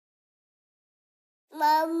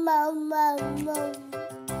I'm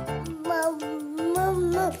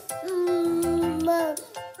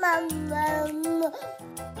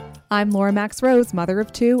Laura Max Rose, mother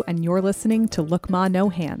of two, and you're listening to Look Ma No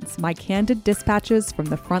Hands, my candid dispatches from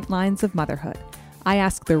the front lines of motherhood. I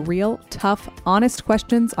ask the real, tough, honest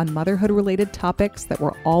questions on motherhood-related topics that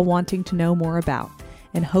we're all wanting to know more about,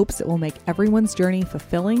 in hopes it will make everyone's journey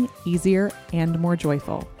fulfilling, easier, and more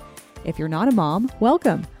joyful. If you're not a mom,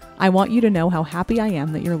 welcome. I want you to know how happy I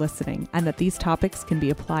am that you're listening and that these topics can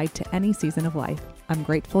be applied to any season of life. I'm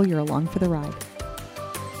grateful you're along for the ride.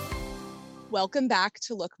 Welcome back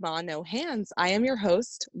to Look Ma No Hands. I am your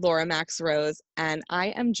host, Laura Max Rose, and I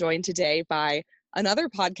am joined today by another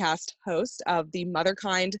podcast host of the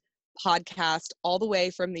Motherkind podcast, all the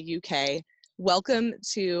way from the UK. Welcome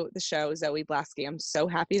to the show, Zoe Blaski. I'm so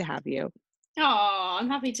happy to have you. Oh, I'm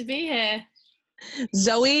happy to be here.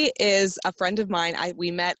 Zoe is a friend of mine.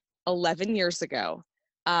 We met 11 years ago.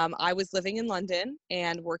 I was living in London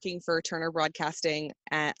and working for Turner Broadcasting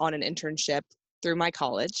on an internship through my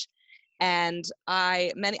college. And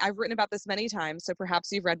I've written about this many times, so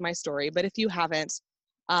perhaps you've read my story, but if you haven't,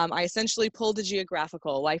 I essentially pulled a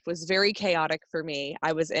geographical. Life was very chaotic for me.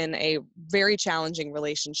 I was in a very challenging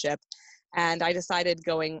relationship, and I decided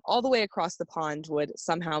going all the way across the pond would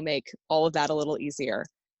somehow make all of that a little easier.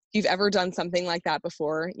 If you've ever done something like that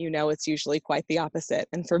before, you know it's usually quite the opposite,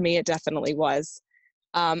 and for me, it definitely was.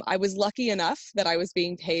 I was lucky enough that I was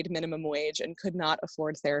being paid minimum wage and could not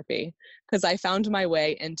afford therapy because I found my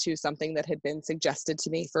way into something that had been suggested to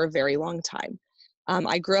me for a very long time.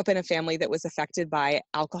 I grew up in a family that was affected by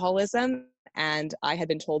alcoholism, and I had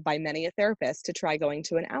been told by many a therapist to try going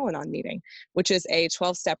to an Al-Anon meeting, which is a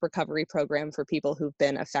 12-step recovery program for people who've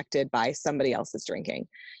been affected by somebody else's drinking.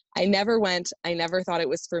 I never went. I never thought it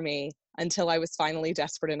was for me until I was finally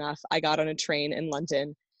desperate enough. I got on a train in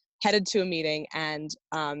London, headed to a meeting, and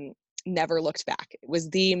never looked back. It was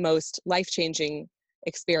the most life-changing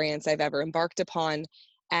experience I've ever embarked upon.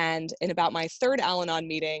 And in about my third Al-Anon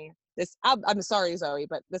meeting, I'm sorry, Zoe,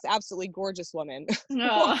 but this absolutely gorgeous woman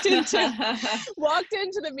walked into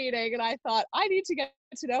the meeting, and I thought, I need to get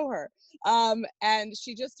to know her. And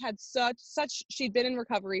she just had she'd been in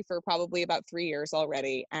recovery for probably about 3 years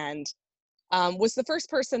already, and was the first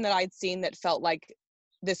person that I'd seen that felt like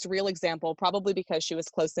this real example, probably because she was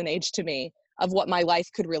close in age to me, of what my life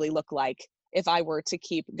could really look like if I were to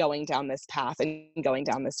keep going down this path and going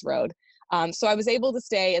down this road. So I was able to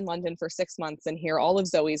stay in London for 6 months and hear all of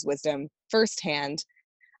Zoe's wisdom firsthand.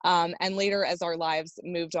 And later, as our lives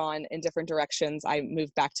moved on in different directions, I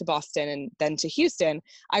moved back to Boston and then to Houston.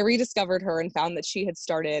 I rediscovered her and found that she had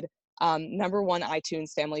started #1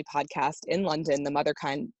 iTunes family podcast in London, the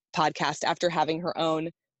Motherkind podcast, after having her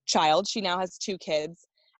own child. She now has 2 kids.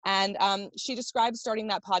 And she described starting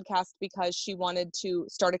that podcast because she wanted to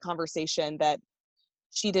start a conversation that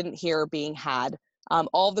she didn't hear being had.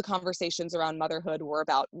 All of the conversations around motherhood were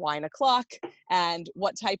about wine o'clock and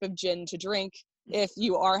what type of gin to drink if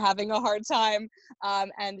you are having a hard time.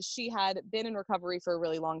 And she had been in recovery for a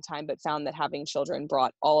really long time, but found that having children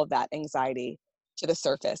brought all of that anxiety to the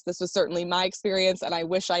surface. This was certainly my experience, and I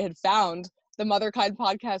wish I had found the Motherkind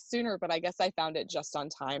podcast sooner, but I guess I found it just on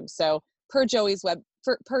time. So per Zoe's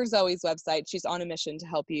website, she's on a mission to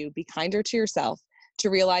help you be kinder to yourself, to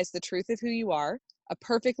realize the truth of who you are, a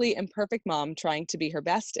perfectly imperfect mom trying to be her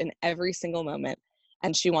best in every single moment.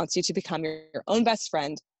 And she wants you to become your own best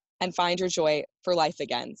friend and find your joy for life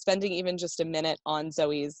again. Spending even just a minute on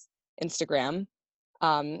Zoe's Instagram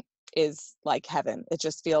is like heaven. It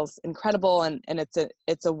just feels incredible, and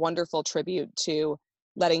it's a wonderful tribute to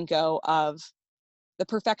letting go of the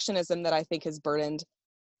perfectionism that I think has burdened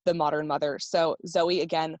the modern mother. So Zoe,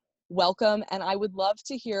 again, welcome. And I would love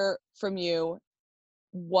to hear from you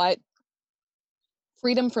what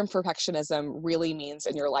freedom from perfectionism really means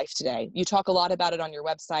in your life today. You talk a lot about it on your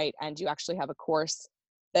website, and you actually have a course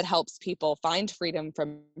that helps people find freedom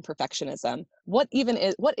from perfectionism. What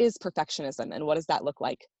is perfectionism, and what does that look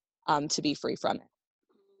like to be free from it?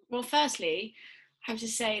 Well, firstly, I have to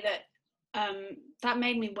say that that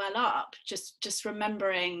made me well up, just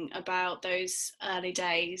remembering about those early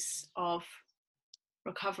days of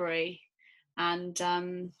recovery. And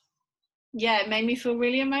it made me feel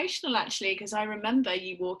really emotional, actually, because I remember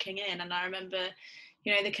you walking in, and I remember,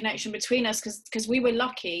 the connection between us, because we were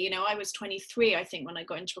lucky. I was 23, I think, when I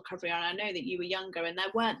got into recovery, and I know that you were younger, and there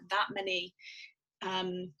weren't that many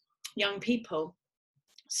young people.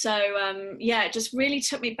 So it just really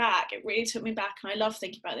took me back. It really took me back, and I love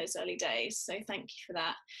thinking about those early days. So thank you for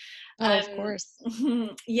that. Of course.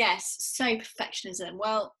 Yes. So perfectionism.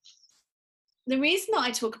 Well, the reason that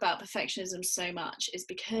I talk about perfectionism so much is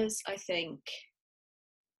because I think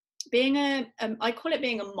being I call it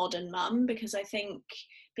being a modern mum, because I think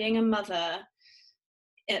being a mother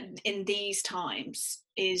in these times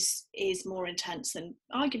is more intense than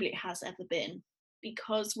arguably it has ever been,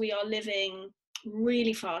 because we are living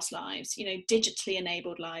really fast lives, digitally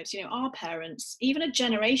enabled lives. Our parents, even a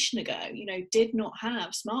generation ago, did not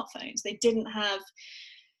have smartphones. They didn't have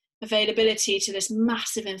availability to this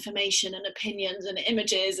massive information and opinions and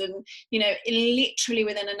images, and literally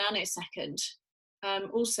within a nanosecond.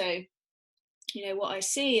 Also, what I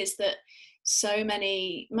see is that so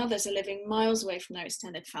many mothers are living miles away from their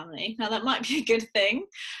extended family. Now that might be a good thing,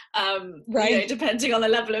 right? Depending on the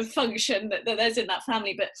level of function that there's in that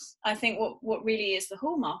family. But I think what really is the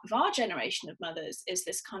hallmark of our generation of mothers is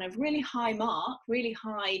this kind of really high bar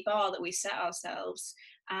that we set ourselves,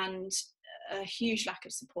 and a huge lack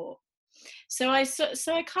of support. So I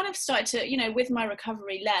kind of started to, with my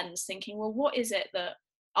recovery lens, thinking, well, what is it that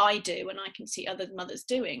I do and I can see other mothers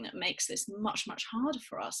doing that makes this much, much harder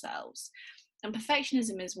for ourselves? And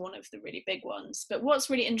perfectionism is one of the really big ones. But what's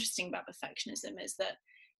really interesting about perfectionism is that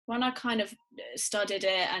when I kind of studied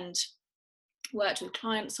it and worked with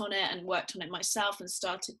clients on it and worked on it myself and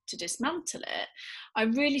started to dismantle it, I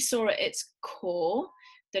really saw at its core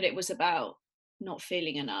that it was about not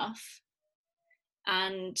feeling enough.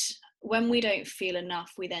 And when we don't feel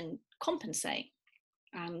enough, we then compensate.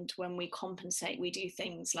 And when we compensate, we do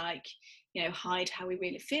things like, hide how we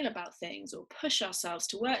really feel about things, or push ourselves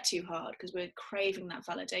to work too hard because we're craving that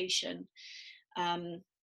validation.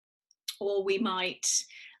 Or we might,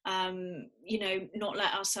 not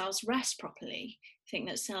let ourselves rest properly, think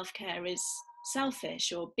that self-care is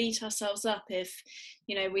selfish, or beat ourselves up if,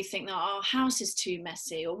 we think that our house is too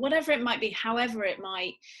messy, or whatever it might be, however it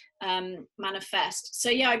might manifest. So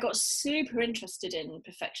yeah, I got super interested in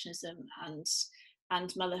perfectionism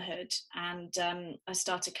and motherhood, and I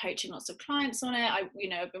started coaching lots of clients on it.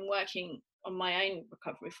 I've been working on my own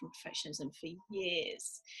recovery from perfectionism for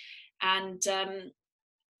years, and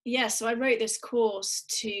so I wrote this course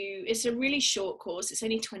it's a really short course. It's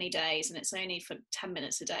only 20 days and it's only for 10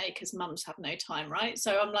 minutes a day, because mums have no time, right?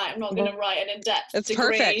 So I'm like, I'm not going to write an in-depth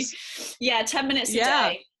degree. Perfect. Yeah, 10 minutes a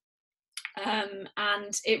day.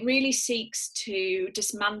 And it really seeks to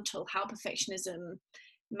dismantle how perfectionism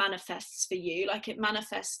manifests for you. Like, it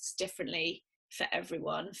manifests differently for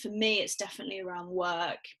everyone. For me, it's definitely around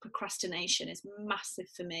work. Procrastination is massive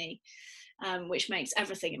for me, which makes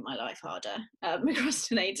everything in my life harder,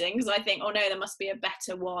 procrastinating, because I think, oh no, there must be a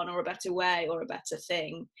better one, or a better way, or a better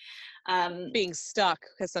thing. Being stuck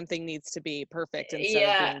because something needs to be perfect instead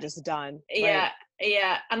of being just done. Yeah.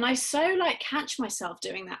 And I catch myself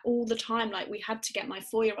doing that all the time. Like, we had to get my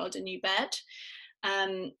 4-year-old a new bed,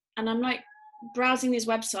 and I'm like browsing these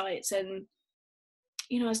websites, and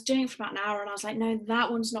I was doing it for about an hour, and I was like, no,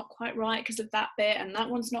 that one's not quite right because of that bit, and that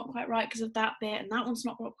one's not quite right because of that bit, and that one's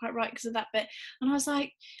not quite right because of that bit. And I was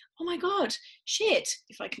like, oh my God, shit,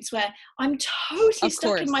 if I can swear, I'm totally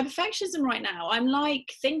stuck in my perfectionism right now. I'm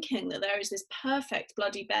like thinking that there is this perfect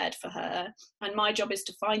bloody bed for her, and my job is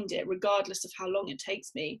to find it regardless of how long it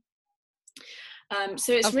takes me.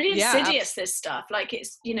 So it's really insidious, this stuff. Like,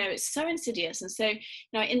 it's so insidious. And so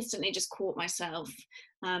I instantly just caught myself,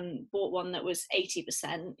 bought one that was 80%,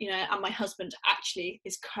 and my husband actually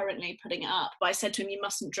is currently putting it up, but I said to him, you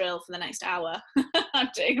mustn't drill for the next hour. I'm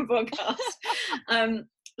doing a podcast.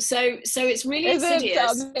 So it's really insidious.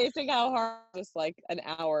 It's amazing how hard just like an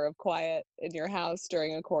hour of quiet in your house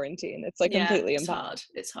during a quarantine. It's like completely impossible.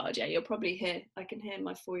 It's hard. Yeah, you'll probably hear, I can hear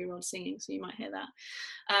my 4-year-old singing, so you might hear that.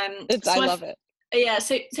 I love it. Yeah,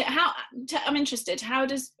 so I'm interested, how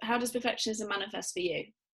does perfectionism manifest for you?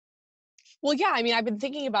 Well, yeah, I mean, I've been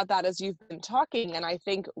thinking about that as you've been talking, and I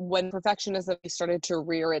think when perfectionism started to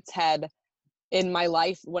rear its head in my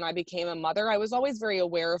life when I became a mother, I was always very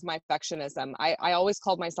aware of my perfectionism. I always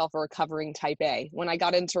called myself a recovering type A. When I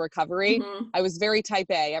got into recovery, I was very type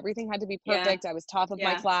A. Everything had to be perfect. I was top of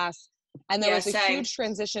my class. And there was a huge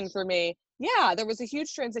transition for me. Yeah, there was a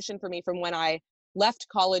huge transition for me from when I left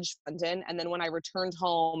college London, and then when I returned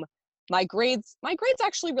home, my grades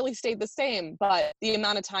actually really stayed the same, but the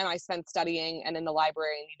amount of time I spent studying and in the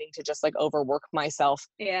library and needing to just like overwork myself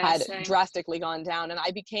had drastically gone down, and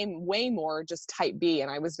I became way more just type B,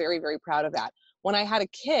 and I was very, very proud of that. When I had a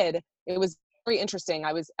kid, it was very interesting.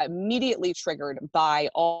 I was immediately triggered by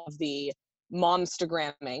all of the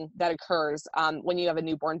momstagramming that occurs when you have a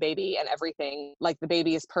newborn baby, and everything, like the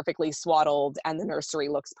baby is perfectly swaddled and the nursery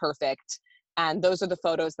looks perfect. And those are the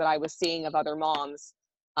photos that I was seeing of other moms.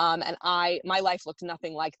 And my life looked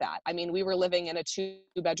nothing like that. I mean, we were living in a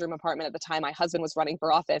 2-bedroom apartment at the time. My husband was running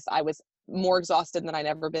for office. I was more exhausted than I'd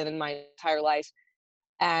ever been in my entire life.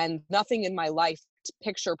 and nothing in my life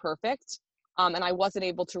picture perfect. And I wasn't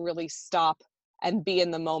able to really stop and be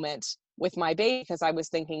in the moment with my baby because I was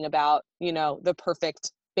thinking about, you know, the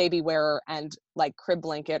perfect baby wearer and like crib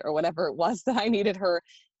blanket or whatever it was that I needed her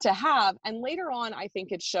to have. And later on, I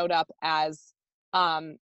think it showed up as,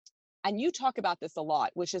 and you talk about this a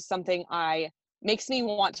lot, which is something makes me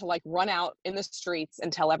want to like run out in the streets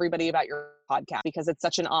and tell everybody about your podcast because it's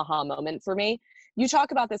such an aha moment for me. You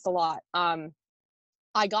talk about this a lot.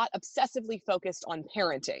 I got obsessively focused on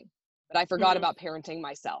parenting, but I forgot about parenting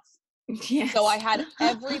myself. Yes. So I had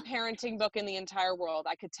every parenting book in the entire world.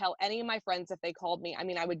 I could tell any of my friends if they called me. I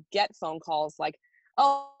mean, I would get phone calls like,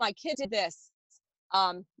 oh, my kid did this.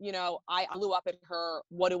 You know, I blew up at her.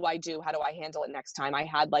 What do I do? How do I handle it next time? I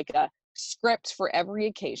had like a script for every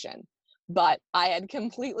occasion, but I had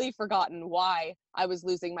completely forgotten why I was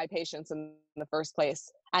losing my patience in the first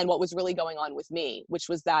place and what was really going on with me, which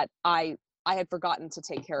was that I had forgotten to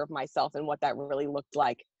take care of myself and what that really looked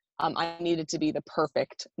like. I needed to be the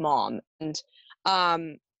perfect mom. And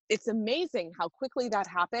it's amazing how quickly that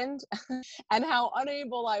happened and how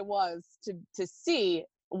unable I was to see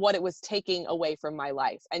what it was taking away from my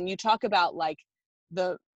life. And you talk about like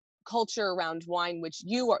the culture around wine, which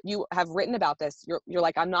you have written about this. You're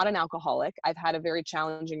like, I'm not an alcoholic. I've had a very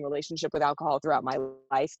challenging relationship with alcohol throughout my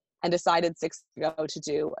life and decided 6 years ago to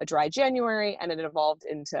do a dry January, and it evolved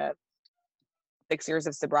into 6 years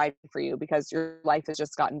of sobriety for you because your life has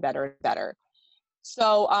just gotten better and better.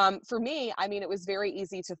 So for me, I mean, it was very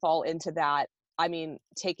easy to fall into that. I mean,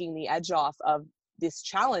 taking the edge off of this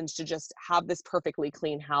challenge to just have this perfectly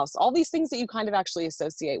clean house, all these things that you kind of actually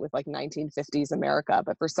associate with like 1950s America,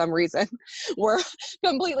 but for some reason were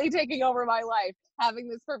completely taking over my life, having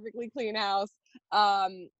this perfectly clean house,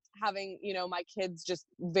 having, you know, my kids just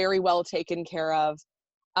very well taken care of,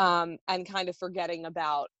 and kind of forgetting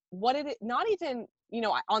about what it, not even, you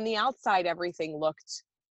know, on the outside, everything looked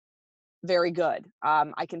very good.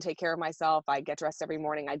 I can take care of myself. I get dressed every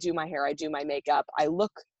morning. I do my hair. I do my makeup. I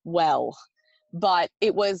look well. But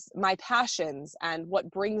it was my passions and what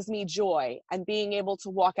brings me joy and being able to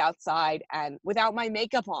walk outside and without my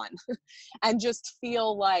makeup on and just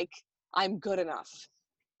feel like I'm good enough.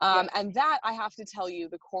 And that, I have to tell you,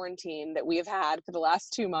 the quarantine that we have had for the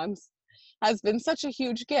last 2 months has been such a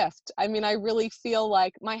huge gift. I mean, I really feel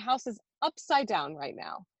like my house is upside down right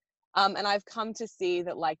now. And I've come to see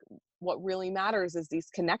that like what really matters is these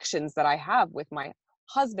connections that I have with my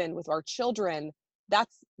husband, with our children.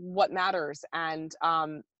 That's what matters. And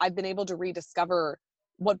I've been able to rediscover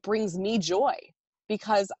what brings me joy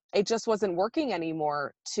because it just wasn't working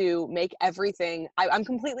anymore to make everything. I'm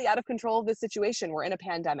completely out of control of this situation. We're in a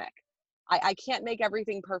pandemic. I can't make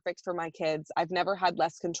everything perfect for my kids. I've never had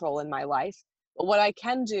less control in my life. But what I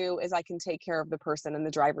can do is I can take care of the person in the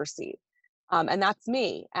driver's seat. And that's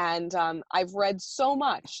me. And I've read so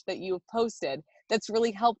much that you've posted that's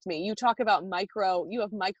really helped me. You talk about you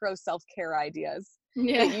have micro self-care ideas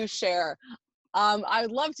that you share. I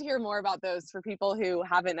would love to hear more about those for people who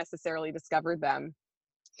haven't necessarily discovered them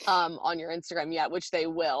on your Instagram yet, which they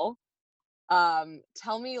will.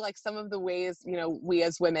 Tell me like some of the ways, you know, we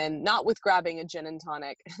as women, not with grabbing a gin and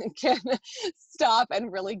tonic, can stop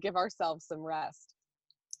and really give ourselves some rest.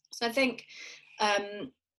 So I think I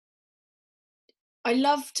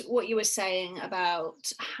loved what you were saying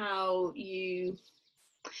about how you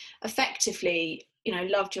effectively, you know,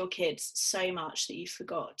 loved your kids so much that you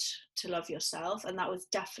forgot to love yourself. And that was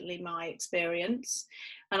definitely my experience.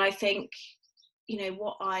 And I think, you know,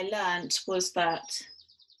 what I learned was that,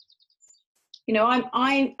 you know,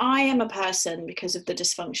 I am a person, because of the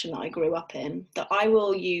dysfunction that I grew up in, that I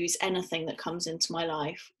will use anything that comes into my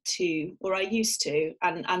life or I used to,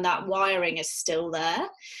 and that wiring is still there,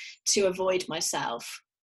 to avoid myself,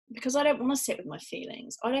 because I don't want to sit with my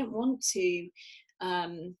feelings. I don't want to, you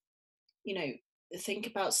know, think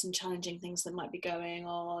about some challenging things that might be going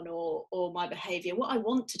on, or my behavior. What I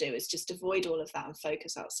want to do is just avoid all of that and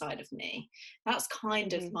focus outside of me. That's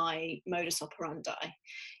kind of my modus operandi,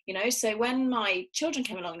 you know. So when my children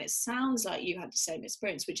came along, and it sounds like you had the same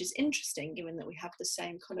experience, which is interesting given that we have the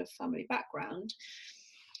same kind of family background,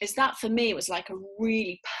 is that for me it was like a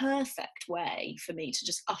really perfect way for me to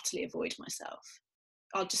just utterly avoid myself.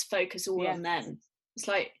 I'll just focus all on them.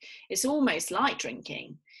 It's almost like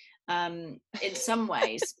drinking, in some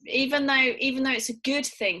ways, even though it's a good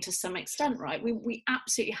thing to some extent, right? We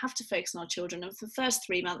absolutely have to focus on our children, and for the first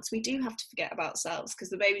 3 months we do have to forget about ourselves, because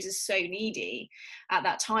the babies are so needy at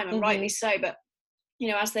that time, and rightly so. But you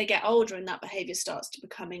know, as they get older and that behavior starts to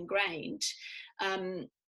become ingrained,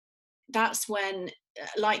 that's when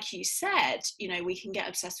like you said, we can get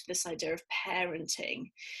obsessed with this idea of parenting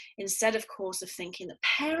instead, of course, of thinking that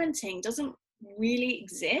parenting doesn't really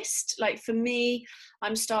exist. Like for me,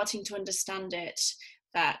 I'm starting to understand it,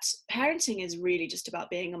 that parenting is really just about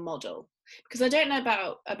being a model. Because I don't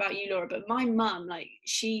know about you, Laura, but my mum, like,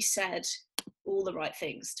 she said all the right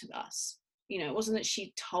things to us. It wasn't that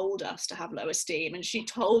she told us to have low esteem and she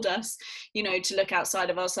told us, to look outside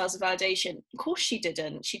of ourselves for validation. Of course she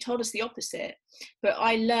didn't. She told us the opposite. But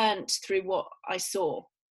I learned through what I saw.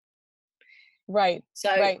 Right. So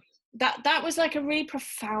right. that was like a really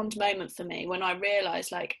profound moment for me when I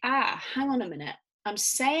realized, like, hang on a minute. I'm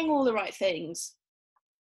saying all the right things,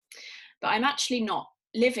 but I'm actually not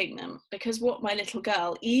living them, because what my little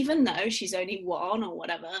girl, even though she's only 1 or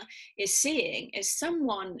whatever, is seeing is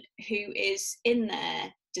someone who is in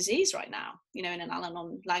their disease right now, in an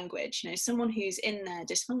Al-Anon language, someone who's in their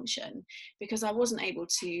dysfunction, because I wasn't able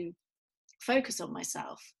to focus on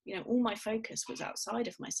myself. All my focus was outside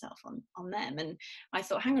of myself on them. And I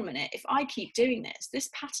thought, hang on a minute, if I keep doing this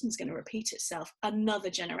pattern's going to repeat itself another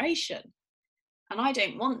generation. And I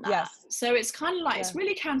don't want that. Yes. So it's kind of like, it's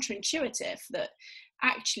really counterintuitive that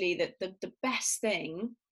actually that the best thing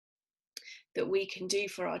that we can do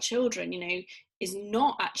for our children, is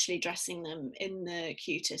not actually dressing them in the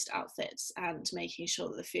cutest outfits and making sure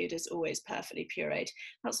that the food is always perfectly pureed.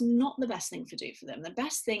 That's not the best thing to do for them. The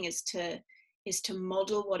best thing is to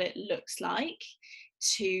model what it looks like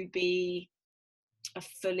to be a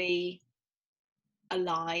fully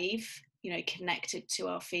alive, connected to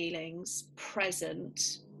our feelings,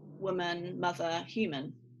 present woman, mother,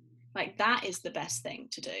 human. Like, that is the best thing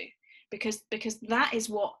to do, because that is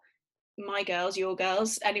what my girls, your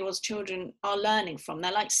girls, anyone's children are learning from.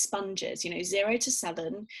 They're like sponges, 0 to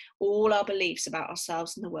 7, all our beliefs about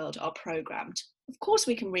ourselves and the world are programmed. Of course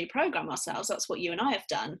we can reprogram ourselves, that's what you and I have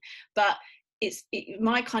done, but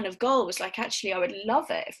my kind of goal was like, actually I would love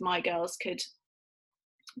it if my girls could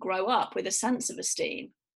grow up with a sense of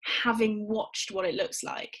esteem, having watched what it looks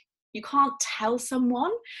like. You can't tell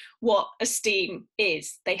someone what esteem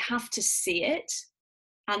is. They have to see it,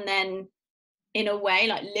 and then in a way,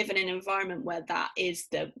 like, live in an environment where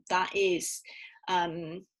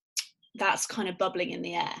that's kind of bubbling in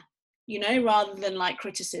the air, rather than like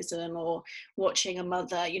criticism, or watching a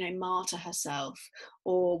mother, martyr herself,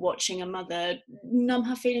 or watching a mother numb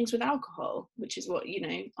her feelings with alcohol, which is what,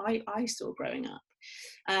 I saw growing up.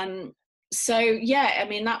 So yeah, I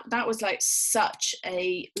mean, that was like such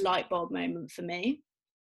a light bulb moment for me.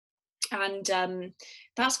 And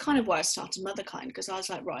that's kind of why I started Motherkind, because I was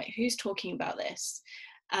like, right, who's talking about this?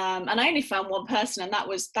 And I only found one person, and that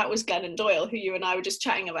was Glennon Doyle, who you and I were just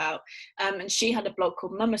chatting about. And she had a blog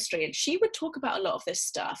called Mumistry, and she would talk about a lot of this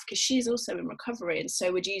stuff because she's also in recovery, and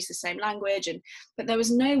so would use the same language. But there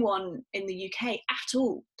was no one in the UK at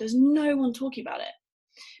all. There's no one talking about it.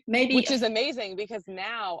 Maybe, which is amazing, because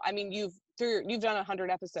now, I mean, you've done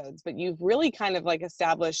 100 episodes, but you've really kind of like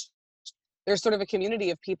established there's sort of a community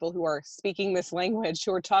of people who are speaking this language,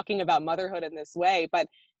 who are talking about motherhood in this way. But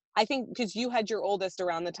I think because you had your oldest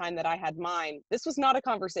around the time that I had mine, this was not a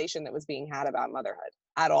conversation that was being had about motherhood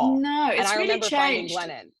at all. No, it's and I really remember changed.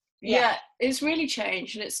 finding Glennon. Yeah, it's really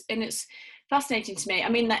changed, and it's fascinating to me. I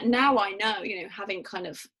mean, that now I know, having kind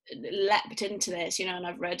of leapt into this, and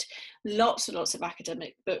I've read lots and lots of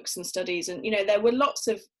academic books and studies, and there were lots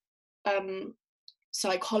of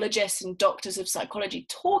psychologists and doctors of psychology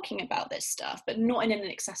talking about this stuff, but not in an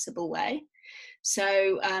accessible way.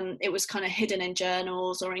 So it was kind of hidden in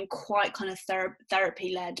journals or in quite kind of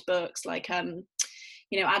therapy-led books, like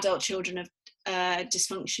adult children of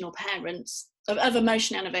dysfunctional parents, of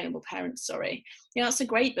emotionally unavailable parents, sorry. That's a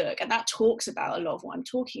great book, and that talks about a lot of what I'm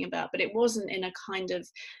talking about, but it wasn't in a kind of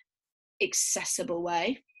accessible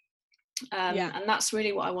way. And that's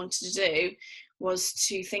really what I wanted to do, was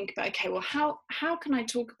to think about, okay, well, how can I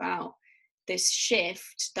talk about this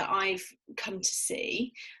shift that I've come to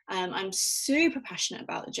see? I'm super passionate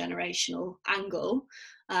about the generational angle,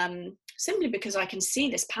 simply because I can see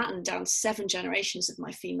this pattern down 7 generations of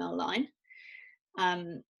my female line.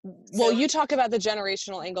 Well, you talk about the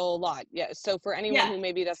generational angle a lot. Yeah. So for anyone who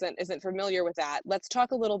maybe isn't familiar with that, let's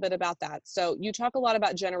talk a little bit about that. So you talk a lot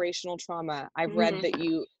about generational trauma. I've read that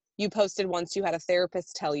you posted once, you had a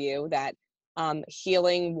therapist tell you that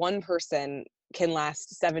healing one person can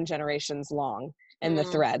last 7 generations long in the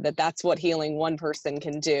thread, that's what healing one person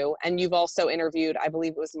can do. And you've also interviewed, I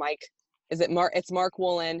believe it was Mike, it's Mark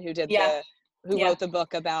Woolen, who did wrote the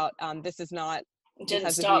book about This Is Not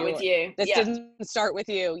Didn't Start With You. This didn't start with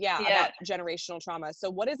you. About generational trauma. So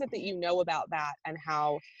what is it that you know about that, and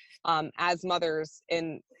how as mothers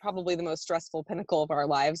in probably the most stressful pinnacle of our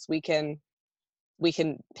lives, we can we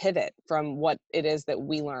can pivot from what it is that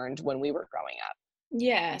we learned when we were growing up.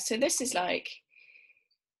 Yeah, so this is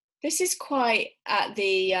quite at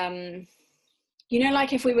the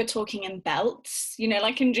like if we were talking in belts,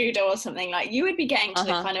 like in judo or something, like you would be getting to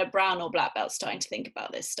the kind of brown or black belt starting to think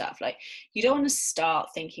about this stuff. Like you don't want to start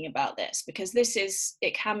thinking about this, because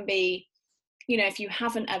it can be, if you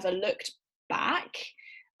haven't ever looked back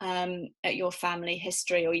at your family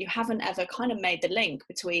history, or you haven't ever kind of made the link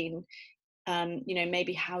between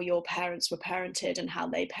maybe how your parents were parented and how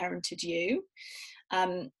they parented you,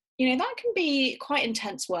 that can be quite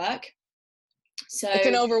intense work. So it's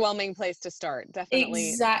an overwhelming place to start, definitely.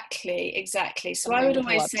 Exactly. So I would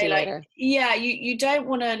always say, like, yeah, you don't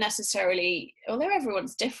want to necessarily, although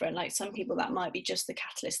everyone's different, like some people that might be just the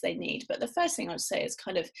catalyst they need. But the first thing I would say is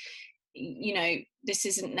kind of, this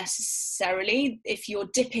isn't necessarily, if you're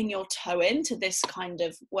dipping your toe into this kind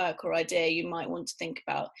of work or idea, you might want to think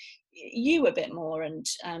about you a bit more, and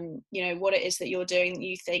what it is that you're doing that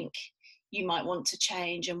you think you might want to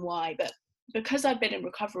change and why. But because I've been in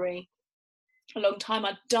recovery a long time,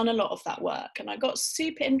 I'd done a lot of that work, and I got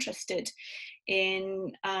super interested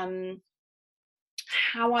in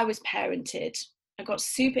how I was parented. I got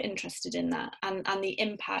super interested in that, and the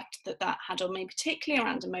impact that had on me, particularly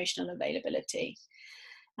around emotional availability.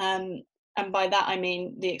 And by that I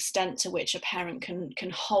mean the extent to which a parent can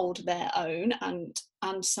hold their own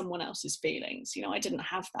and someone else's feelings. I didn't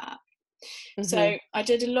have that. Mm-hmm. So I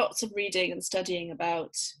did lots of reading and studying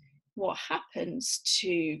about what happens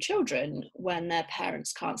to children when their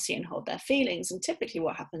parents can't see and hold their feelings. And typically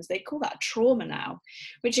what happens, they call that trauma now,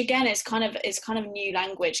 which again is kind of new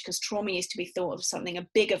language, because trauma used to be thought of something, a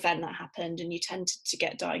big event that happened, and you tend to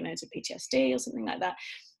get diagnosed with PTSD or something like that.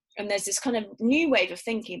 And there's this kind of new wave of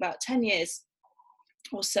thinking, about 10 years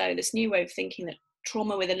or so, this new way of thinking that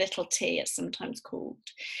trauma with a little t, it's sometimes called,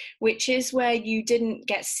 which is where you didn't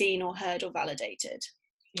get seen or heard or validated.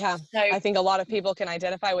 Yeah, so, I think a lot of people can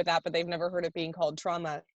identify with that, but they've never heard it being called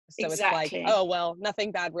trauma. So exactly. It's like, oh, well, nothing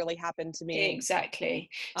bad really happened to me. Exactly.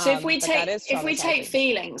 So if we take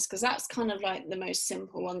feelings, because that's kind of like the most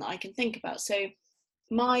simple one that I can think about. So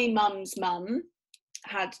my mum's mum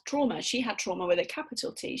had trauma. She had trauma with a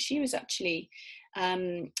capital T. She was actually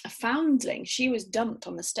a foundling. She was dumped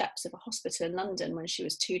on the steps of a hospital in London when she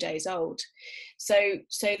was 2 days old. So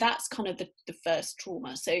that's kind of the first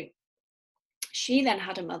trauma. So she then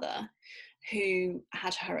had a mother who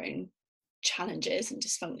had her own challenges and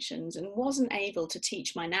dysfunctions, and wasn't able to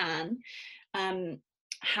teach my nan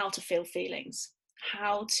how to feel feelings,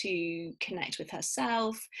 how to connect with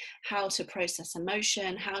herself, how to process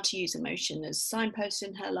emotion, how to use emotion as signposts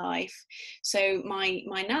in her life. So my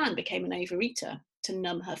nan became an overeater to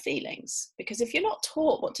numb her feelings, because if you're not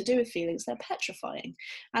taught what to do with feelings, they're petrifying,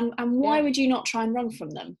 and why would you not try and run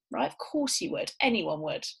from them, right? Of course you would. Anyone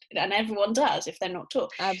would, and everyone does if they're not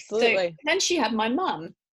taught. Absolutely. So then she had my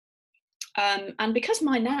mum, and because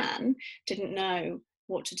my nan didn't know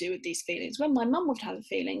what to do with these feelings, when my mum would have a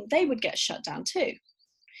feeling, they would get shut down too.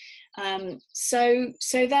 So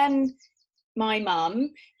then my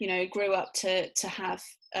mum, grew up to have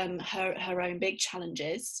her own big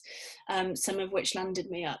challenges, some of which landed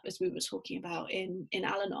me up, as we were talking about, in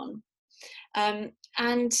Al-Anon, and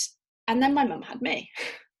then my mum had me.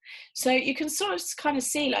 So you can sort of kind of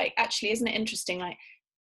see, like, actually, isn't it interesting, like,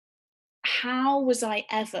 how was I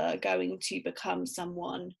ever going to become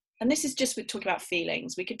someone? And this is just with talking about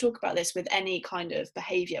feelings. We could talk about this with any kind of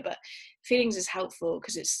behavior, but feelings is helpful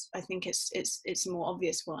because I think it's a more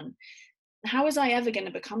obvious one. How was I ever going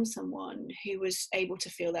to become someone who was able to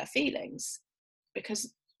feel their feelings?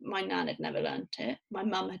 Because my nan had never learned it. My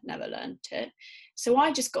mum had never learned it. So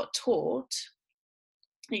I just got taught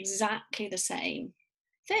exactly the same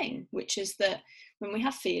thing, which is that when we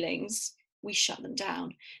have feelings, we shut them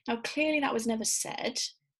down. Now, clearly that was never said,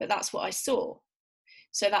 but that's what I saw.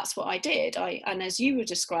 So that's what I did. And as you were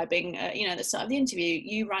describing, at the start of the interview,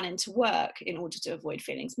 you ran into work in order to avoid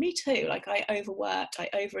feelings. Me too. Like, I overworked, I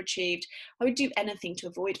overachieved. I would do anything to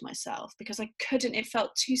avoid myself because I couldn't. It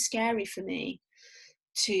felt too scary for me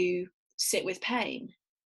to sit with pain.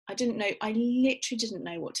 I didn't know. I literally didn't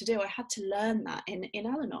know what to do. I had to learn that in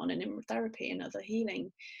Al-Anon and in therapy and other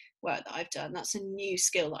healing work that I've done. That's a new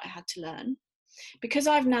skill that I had to learn. Because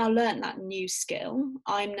I've now learned that new skill,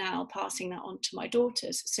 I'm now passing that on to my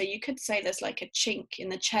daughters. So you could say there's like a chink in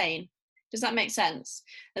the chain. Does that make sense?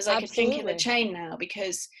 There's like Absolutely. A chink in the chain now,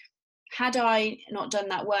 because had I not done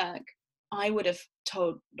that work, I would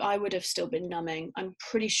have still been numbing. I'm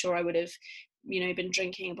pretty sure I would have, been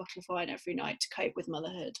drinking a bottle of wine every night to cope with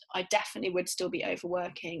motherhood. I definitely would still be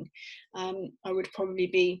overworking. I would probably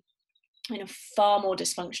be in a far more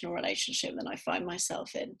dysfunctional relationship than I find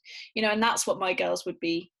myself in, you know, and that's what my girls would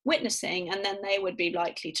be witnessing, and then they would be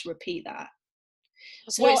likely to repeat that.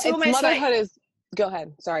 So well, it's almost motherhood like, is, go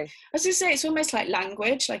ahead, sorry. I was going to say, it's almost like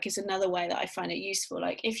language, like is another way that I find it useful.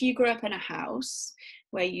 Like if you grew up in a house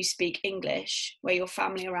where you speak English, where your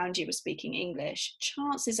family around you was speaking English,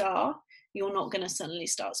 chances are you're not going to suddenly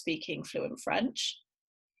start speaking fluent French.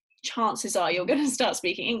 Chances are you're going to start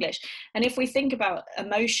speaking English. And if we think about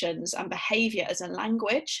emotions and behavior as a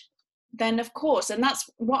language, then of course, and that's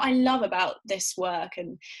what I love about this work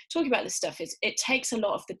and talking about this stuff, is it takes a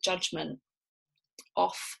lot of the judgment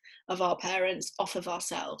off of our parents, off of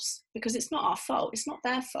ourselves, because it's not our fault, it's not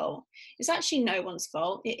their fault, it's actually no one's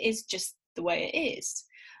fault, it is just the way it is.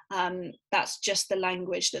 That's just the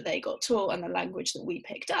language that they got taught and the language that we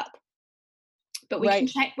picked up. But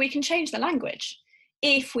we can change the language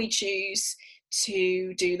if we choose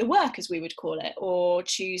to do the work, as we would call it, or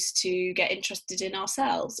choose to get interested in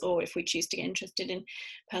ourselves, or if we choose to get interested in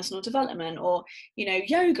personal development, or, you know,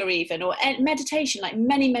 yoga even, or meditation, like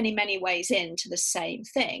many ways into the same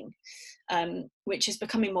thing, which is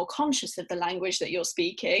becoming more conscious of the language that you're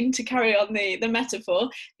speaking, to carry on the metaphor,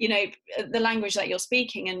 you know, the language that you're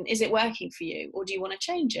speaking, and is it working for you, or do you want to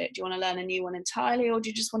change it? Do you want to learn a new one entirely, or do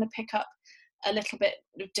you just want to pick up a little bit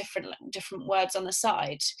of different words on the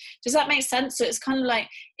side? Does that make sense? So it's kind of like,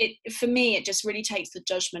 it, for me, it just really takes the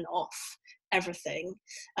judgment off everything,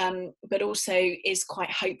 but also is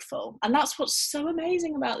quite hopeful. And that's what's so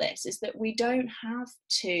amazing about this, is that we don't have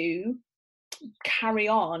to carry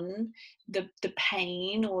on the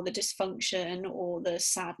pain or the dysfunction or the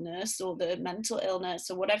sadness or the mental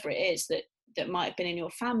illness or whatever it is that might have been in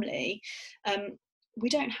your family. We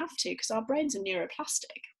don't have to, because our brains are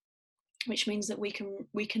neuroplastic, which means that we can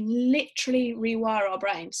literally rewire our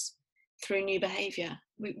brains through new behavior.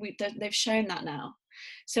 They've shown that now.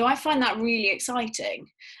 So I find that really exciting.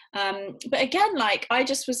 But again, like, I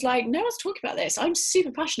just was like, no one's talking about this. I'm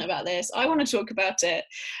super passionate about this. I want to talk about it.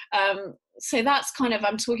 So that's kind of,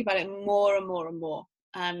 I'm talking about it more and more and more,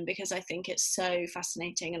 because I think it's so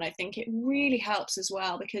fascinating. And I think it really helps as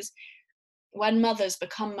well, because when mothers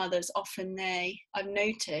become mothers, often I've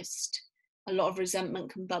noticed, a lot of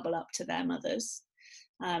resentment can bubble up to their mothers,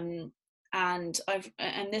 and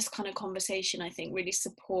this kind of conversation, I think, really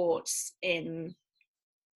supports in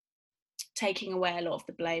taking away a lot of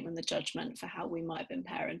the blame and the judgment for how we might have been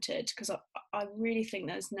parented. Because I really think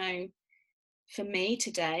for me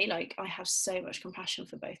today, like, I have so much compassion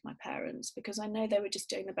for both my parents, because I know they were just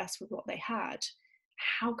doing the best with what they had.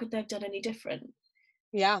 How could they have done any different?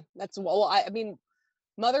 Yeah, I mean,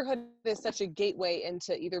 motherhood is such a gateway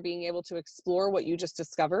into either being able to explore what you just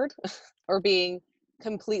discovered or being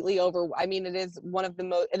completely I mean, it is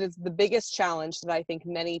the biggest challenge that I think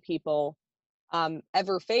many people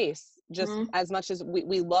ever face, just as much as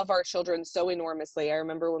we love our children so enormously. I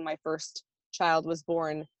remember when my first child was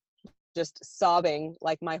born, just sobbing,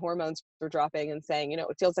 like my hormones were dropping, and saying, you know,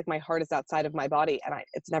 it feels like my heart is outside of my body and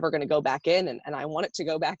it's never going to go back in, and I want it to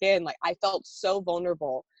go back in. Like, I felt so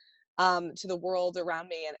vulnerable to the world around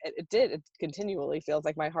me, and it continually feels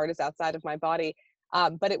like my heart is outside of my body,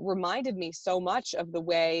 but it reminded me so much of the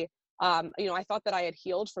way, you know, I thought that I had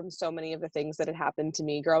healed from so many of the things that had happened to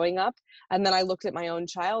me growing up, and then I looked at my own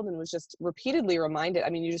child and was just repeatedly reminded. I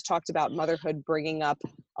mean, you just talked about motherhood bringing up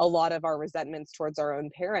a lot of our resentments towards our own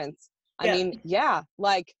parents. I mean, yeah,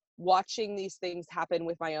 like, watching these things happen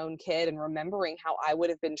with my own kid and remembering how I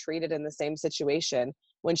would have been treated in the same situation,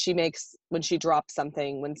 when she drops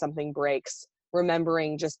something, when something breaks,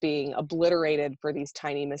 remembering just being obliterated for these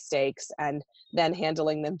tiny mistakes and then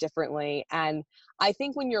handling them differently. And I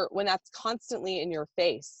think when that's constantly in your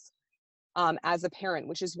face, as a parent,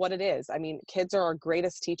 which is what it is. I mean, kids are our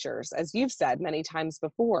greatest teachers, as you've said many times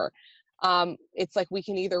before. It's like, we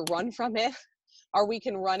can either run from it or we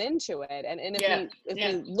can run into it. And if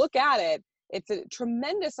we look at it, it's a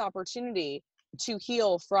tremendous opportunity to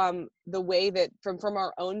heal from the way that from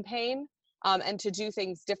our own pain, and to do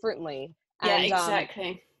things differently. And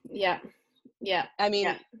exactly. I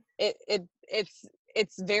mean,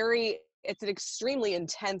 it's an extremely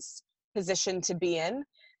intense position to be in,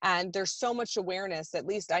 and there's so much awareness, at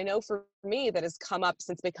least I know for me, that has come up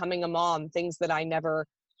since becoming a mom, things that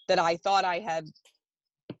I thought I had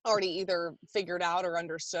already either figured out or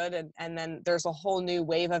understood, and then there's a whole new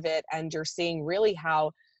wave of it, and you're seeing really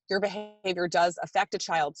how your behavior does affect a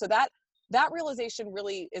child. So that realization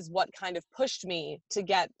really is what kind of pushed me to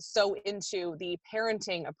get so into the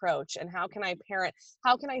parenting approach, and how can I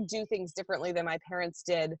do things differently than my parents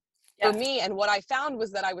did for me. And what I found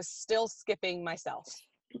was that I was still skipping myself.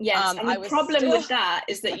 Yes, and the problem with that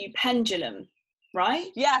is that you pendulum. right?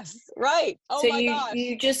 Yes, right. Oh So my gosh.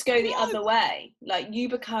 you just go the Yes. other way. Like you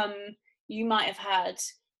might have had,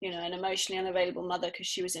 an emotionally unavailable mother because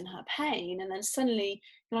she was in her pain, and then suddenly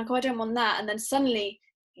you're like, oh, I don't want that. And then suddenly,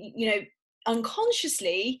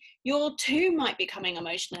 unconsciously, your too might be becoming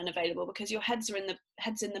emotionally unavailable because your head's in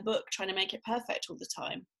the book trying to make it perfect all the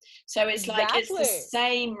time. So it's like it's the Exactly.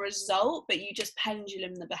 same result, but you just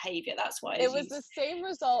pendulum the behavior. That's why It was the same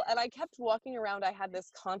result, and I kept walking around. I had this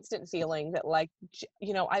constant feeling that, like,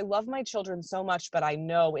 I love my children so much, but I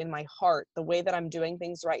know in my heart the way that I'm doing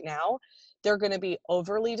things right now, they're going to be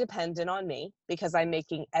overly dependent on me because I'm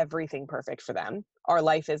making everything perfect for them. Our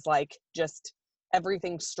life is like just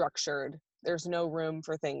everything structured. There's no room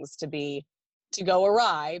for things to go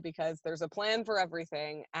awry because there's a plan for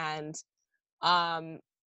everything. And I'm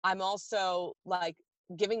also like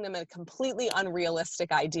giving them a completely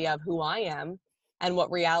unrealistic idea of who I am and what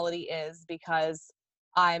reality is, because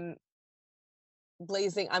I'm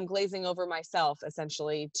glazing over myself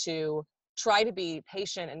essentially to try to be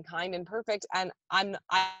patient and kind and perfect, and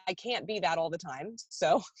I can't be that all the time.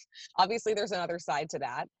 So obviously there's another side to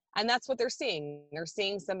that, and that's what they're seeing. They're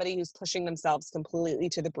seeing somebody who's pushing themselves completely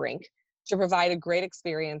to the brink to provide a great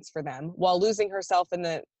experience for them while losing herself in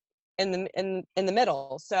the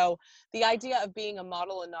middle. So the idea of being a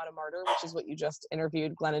model and not a martyr, which is what you just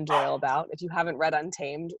interviewed Glennon Doyle about. If you haven't read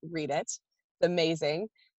Untamed, read it. It's amazing.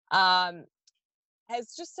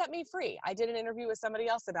 Has just set me free. I did an interview with somebody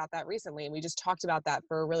else about that recently, and we just talked about that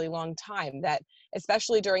for a really long time, that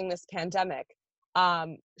especially during this pandemic,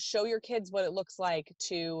 show your kids what it looks like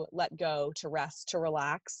to let go, to rest, to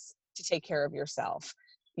relax, to take care of yourself.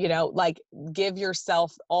 Like, give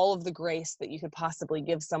yourself all of the grace that you could possibly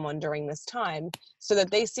give someone during this time so that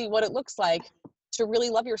they see what it looks like to really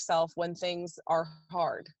love yourself when things are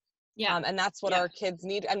hard. yeah. And that's what our kids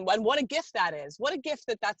need. And what a gift that is. What a gift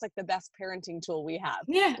that's like the best parenting tool we have.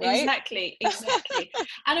 Yeah, right? exactly.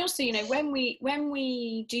 And also, when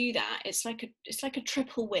we do that, it's like a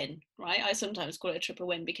triple win, right? I sometimes call it a triple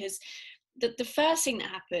win because the first thing that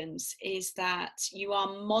happens is that you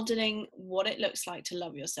are modeling what it looks like to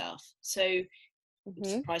love yourself. So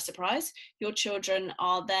surprise, surprise, your children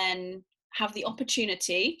are then have the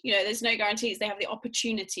opportunity, there's no guarantees, they have the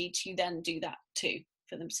opportunity to then do that too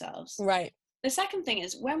for themselves. Right. The second thing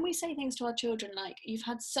is when we say things to our children like, you've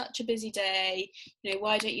had such a busy day,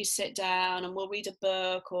 why don't you sit down and we'll read a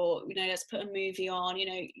book, or, let's put a movie on,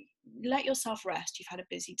 let yourself rest, you've had a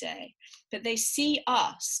busy day. But they see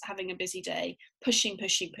us having a busy day, pushing.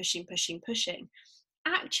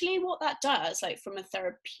 Actually, what that does, like from a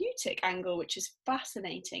therapeutic angle, which is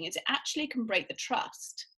fascinating, is it actually can break the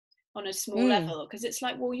trust on a small level, because it's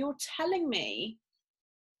like, well, you're telling me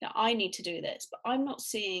that I need to do this, but I'm not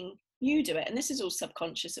seeing you do it. And this is all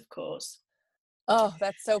subconscious, of course. Oh,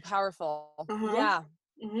 that's so powerful. Yeah.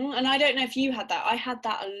 And I don't know if you had that. I had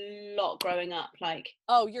that a lot growing up. Like,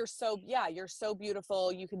 oh, you're so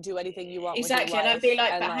beautiful. You can do anything you want exactly. with your life. And I'd be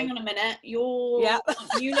like, and but hang on a minute,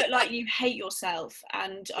 you look like you hate yourself,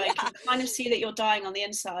 and I can kind of see that you're dying on the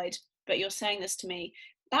inside, but you're saying this to me.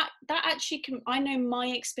 That actually can, I know my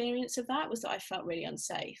experience of that was that I felt really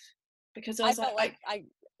unsafe, because I felt like I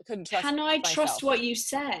couldn't trust can I myself. trust what you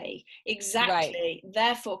say? Exactly. Right.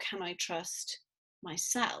 Therefore, can I trust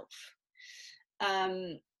myself?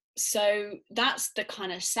 So that's the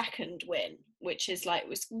kind of second win, which is like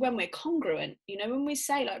when we're congruent, when we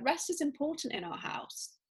say like rest is important in our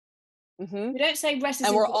house. We don't say rest is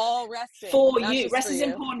and we're important all resting for you. Rest is you.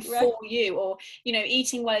 important for you, or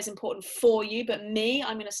eating well is important for you, but me,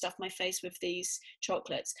 I'm going to stuff my face with these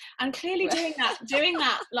chocolates. And clearly doing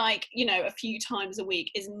that like a few times a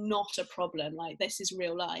week is not a problem. Like, this is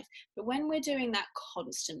real life. But when we're doing that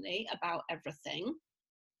constantly about everything,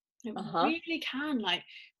 it really can like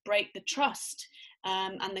break the trust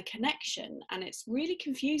and the connection, and it's really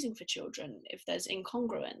confusing for children if there's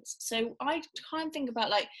incongruence. So I kind of think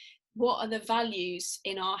about like, what are the values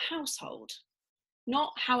in our household,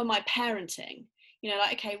 not how am I parenting.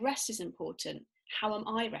 Like, okay, rest is important, how am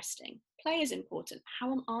I resting? Play is important,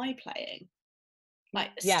 how am I playing?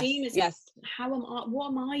 Like, esteem is important,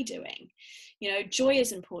 what am I doing? Joy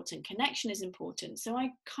is important, connection is important. So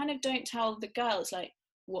I kind of don't tell the girls like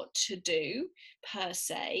what to do per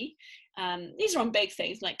se. These are on big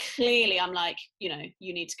things, like clearly I'm like,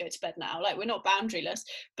 you need to go to bed now, like we're not boundaryless,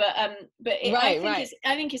 but I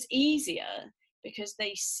think it's easier because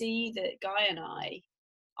they see that Guy and I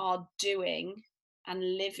are doing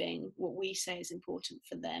and living what we say is important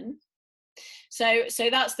for them. So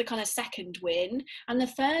that's the kind of second win. And the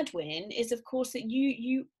third win is, of course, that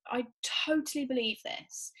I totally believe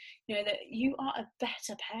this, that you are a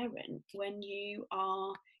better parent when you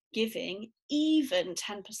are giving even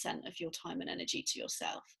 10% of your time and energy to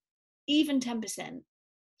yourself, even 10%.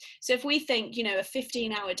 So if we think, you know, a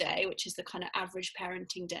 15-hour day, which is the kind of average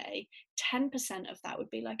parenting day, 10% of that would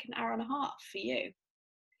be like an hour and a half for you.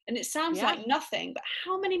 And it sounds like nothing, but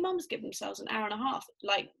how many mums give themselves an hour and a half?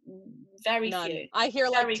 Like very None. few. I hear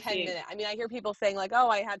like Very 10 few. minutes. I mean, I hear people saying like, oh,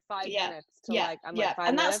 I had 5 minutes to like, I'm like 5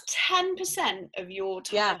 and minutes. That's 10% of your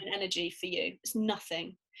time and energy for you. It's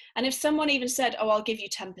nothing. And if someone even said, oh, I'll give you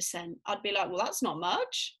 10%, I'd be like, well, that's not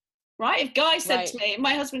much, right? If Guy said to me,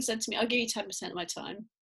 my husband said to me, I'll give you 10% of my time,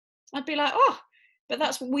 I'd be like, oh,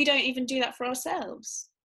 but we don't even do that for ourselves.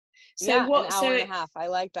 So an hour and a half. I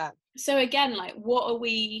like that. So again, like, what are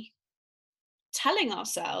we telling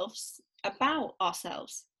ourselves about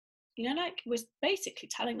ourselves? You know, like, we're basically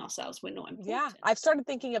telling ourselves we're not important. Yeah, I've started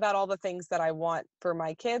thinking about all the things that I want for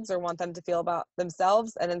my kids or want them to feel about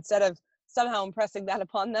themselves, and instead of somehow impressing that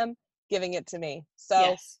upon them, giving it to me.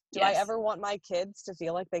 So do I ever want my kids to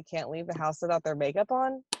feel like they can't leave the house without their makeup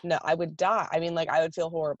on? No, I would die. I mean, like, I would feel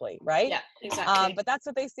horribly, right? Yeah, exactly. But that's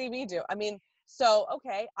what they see me do. I mean, so,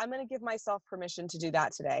 okay, I'm going to give myself permission to do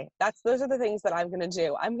that today. Those are the things that I'm going to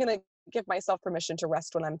do. I'm going to give myself permission to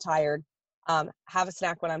rest when I'm tired, have a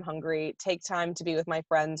snack when I'm hungry, take time to be with my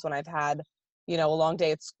friends when I've had, you know, a long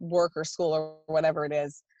day at work or school or whatever it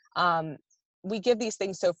is. We give these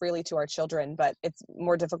things so freely to our children, but it's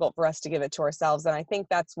more difficult for us to give it to ourselves. And I think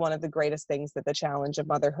that's one of the greatest things that the challenge of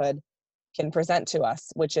motherhood can present to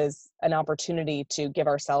us, which is an opportunity to give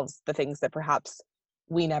ourselves the things that perhaps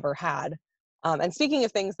we never had. And speaking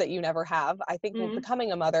of things that you never have, I think with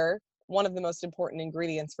becoming a mother, one of the most important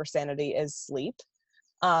ingredients for sanity is sleep.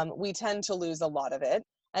 We tend to lose a lot of it.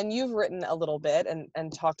 And you've written a little bit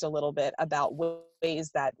and talked a little bit about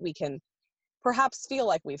ways that we can perhaps feel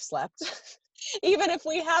like we've slept, even if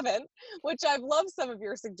we haven't, which I've loved some of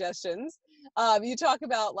your suggestions. You talk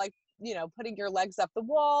about, like, you know, putting your legs up the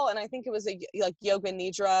wall. And I think it was like yoga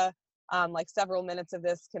nidra, like several minutes of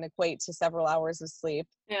this can equate to several hours of sleep.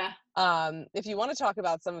 Yeah. If you want to talk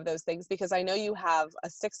about some of those things, because I know you have a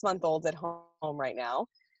 6-month-old at home right now.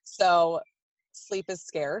 So sleep is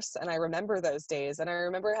scarce. And I remember those days. And I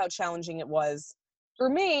remember how challenging it was for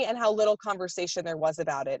me and how little conversation there was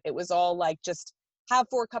about it. It was all like, just have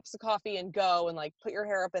 4 cups of coffee and go, and like put your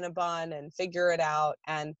hair up in a bun and figure it out.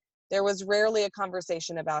 And there was rarely a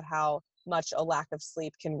conversation about how much a lack of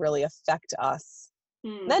sleep can really affect us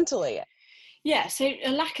mentally. Yeah, so a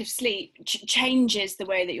lack of sleep changes the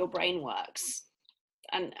way that your brain works.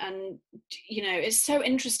 And you know, it's so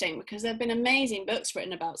interesting because there have been amazing books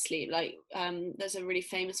written about sleep. Like there's a really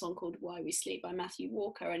famous one called Why We Sleep by Matthew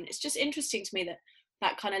Walker. And it's just interesting to me that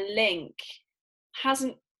that kind of link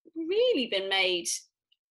hasn't really been made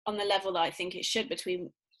on the level that I think it should,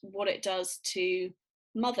 between what it does to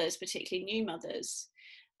mothers, particularly new mothers.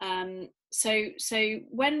 So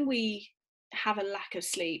when we have a lack of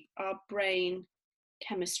sleep, our brain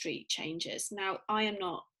chemistry changes. Now, I am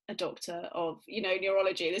not a doctor of, you know,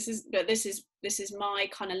 neurology. This is my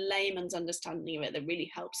kind of layman's understanding of it that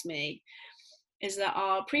really helps me. Is that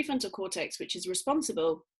our prefrontal cortex, which is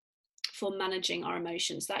responsible for managing our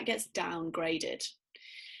emotions, that gets downgraded.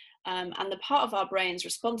 And the part of our brains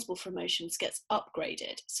responsible for emotions gets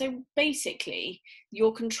upgraded. So basically,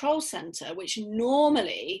 your control center, which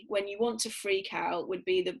normally, when you want to freak out, would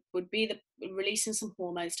be the releasing some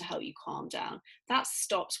hormones to help you calm down, that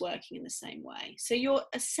stops working in the same way. So you're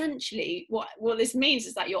essentially, what this means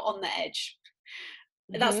is that you're on the edge.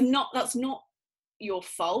 That's not your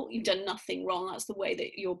fault. You've done nothing wrong. That's the way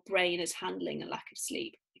that your brain is handling a lack of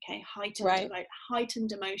sleep. Okay,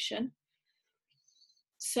 heightened emotion.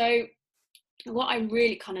 So what I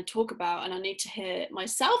really kind of talk about, and I need to hear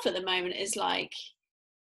myself at the moment, is like,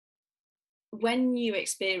 when you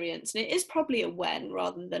experience, and it is probably a when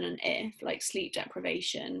rather than an if, like sleep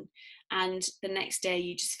deprivation, and the next day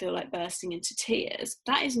you just feel like bursting into tears,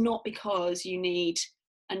 that is not because you need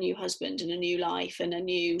a new husband and a new life and a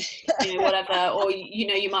new, you know, whatever, or, you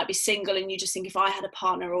know, you might be single and you just think, if I had a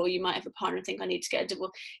partner, or you might have a partner and think, I need to get a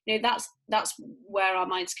divorce. You know, that's where our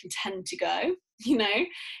minds can tend to go, you know,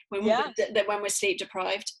 when we're sleep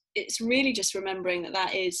deprived. It's really just remembering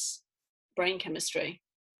that is brain chemistry.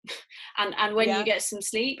 and when you get some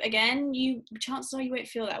sleep again, chances are you won't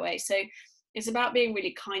feel that way. So it's about being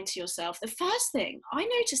really kind to yourself. The first thing, I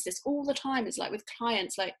notice this all the time, is like with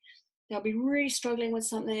clients, like they'll be really struggling with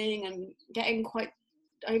something and getting quite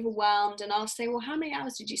overwhelmed, and I'll say, well, how many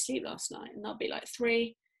hours did you sleep last night? And they'll be like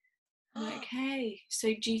 3. I'm like, okay, so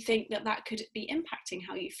do you think that could be impacting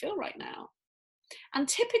how you feel right now? And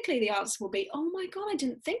typically the answer will be, oh my God, I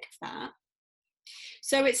didn't think of that.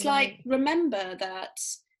 So it's like, remember that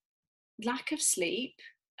lack of sleep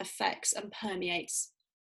affects and permeates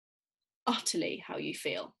utterly how you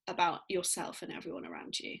feel about yourself and everyone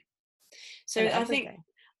around you. So I think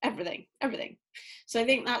everything. So I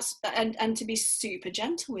think that's, and to be super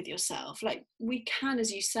gentle with yourself. Like, we can,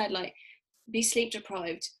 as you said, like, be sleep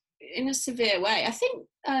deprived in a severe way. I think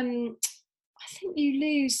you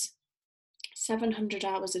lose 700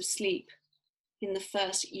 hours of sleep in the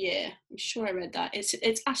first year. I'm sure I read that.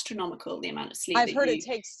 It's astronomical, the amount of sleep. I've heard it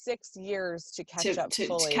takes 6 years to catch up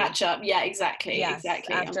fully. To catch up, yeah, exactly, yes,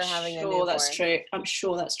 exactly. After having a newborn. That's true. I'm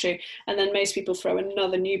sure that's true. And then most people throw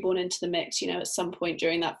another newborn into the mix, at some point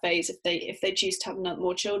during that phase, if they choose to have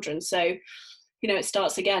more children. So, it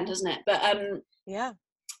starts again, doesn't it? But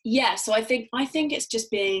yeah. So I think it's just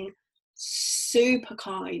being super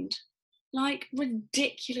kind. Like,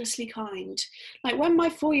 ridiculously kind. Like, when my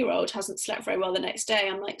 4-year-old hasn't slept very well the next day,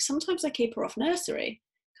 I'm like, sometimes I keep her off nursery,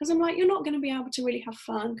 because I'm like, you're not going to be able to really have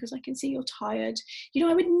fun because I can see you're tired.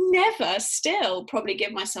 I would never still probably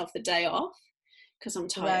give myself the day off because I'm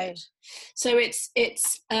tired. Right. So it's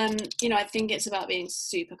I think it's about being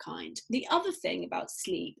super kind. The other thing about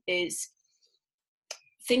sleep is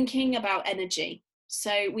thinking about energy.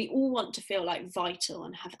 So we all want to feel like vital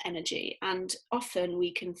and have energy. And often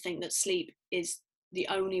we can think that sleep is the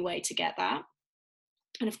only way to get that.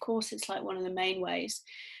 And of course, it's like one of the main ways.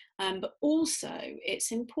 But also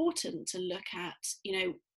it's important to look at,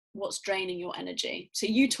 what's draining your energy. So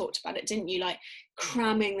you talked about it, didn't you? Like,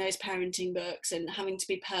 cramming those parenting books and having to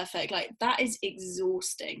be perfect. Like, that is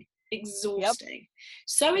exhausting. Yep.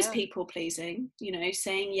 So is people pleasing,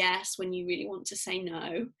 saying yes when you really want to say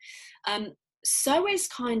no. So is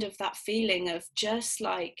kind of that feeling of just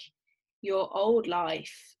like your old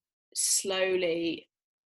life slowly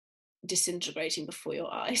disintegrating before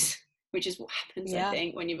your eyes, which is what happens, I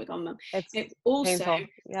think, when you become mum. It's also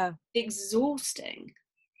painful. Exhausting.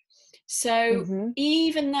 So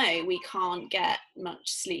even though we can't get much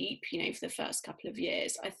sleep, for the first couple of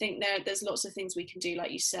years, I think there's lots of things we can do.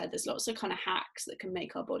 Like you said, there's lots of kind of hacks that can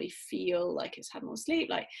make our body feel like it's had more sleep,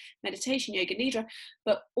 like meditation, yoga nidra.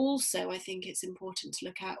 But also I think it's important to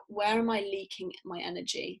look at, where am I leaking my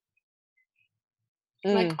energy?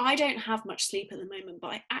 Like, I don't have much sleep at the moment,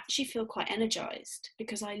 but I actually feel quite energized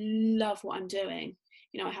because I love what I'm doing.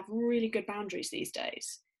 I have really good boundaries these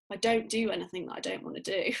days. I don't do anything that I don't want to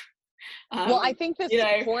do. Well, I think this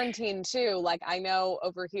quarantine too, like, I know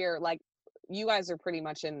over here, like, you guys are pretty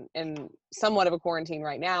much in somewhat of a quarantine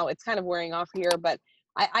right now. It's kind of wearing off here, but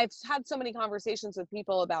I've had so many conversations with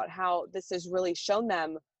people about how this has really shown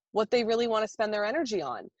them what they really want to spend their energy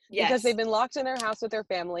on. Yes. Because they've been locked in their house with their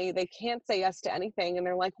family. They can't say yes to anything. And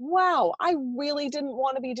they're like, wow, I really didn't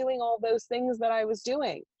want to be doing all those things that I was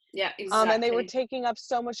doing. Yeah, exactly. And they were taking up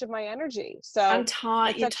so much of my energy. So and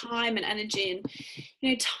time and energy,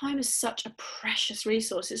 and time is such a precious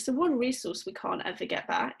resource. It's the one resource we can't ever get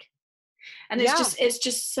back, and it's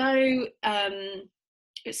just so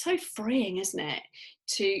it's so freeing, isn't it,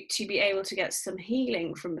 to be able to get some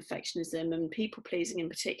healing from perfectionism and people pleasing in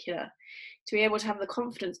particular, to be able to have the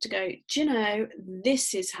confidence to go, do you know,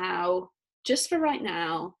 this is how, just for right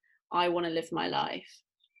now, I want to live my life.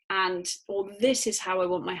 Or this is how I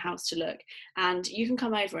want my house to look. And you can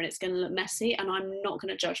come over and it's going to look messy, and I'm not going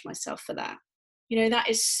to judge myself for that. That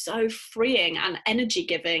is so freeing and energy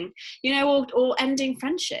giving, or ending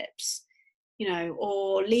friendships,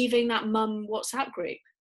 or leaving that mum WhatsApp group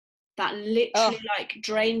that literally like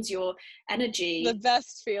drains your energy. The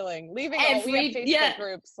best feeling. Leaving we have Facebook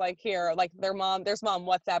groups like here, like there's mom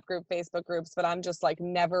WhatsApp group, Facebook groups, but I'm just like,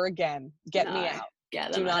 never again. Get me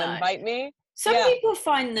out. Do not invite me. Some people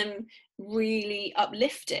find them really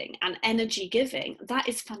uplifting and energy giving. That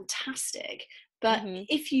is fantastic. But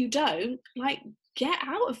if you don't, like, get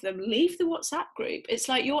out of them. Leave the WhatsApp group. It's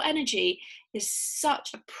like, your energy is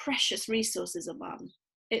such a precious resource as a mum.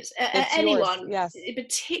 It's anyone, yes,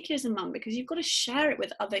 particularly as a mum, because you've got to share it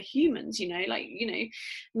with other humans, and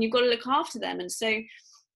you've got to look after them. And so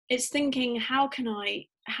it's thinking, how can I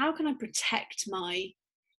protect my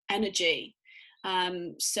energy?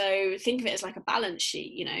 So think of it as like a balance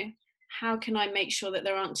sheet, how can I make sure that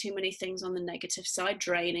there aren't too many things on the negative side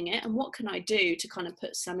draining it, and what can I do to kind of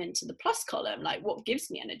put some into the plus column? Like, what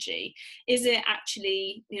gives me energy? Is it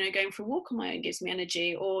actually, going for a walk on my own gives me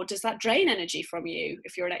energy, or does that drain energy from you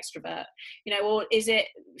if you're an extrovert? Or is it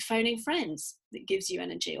phoning friends that gives you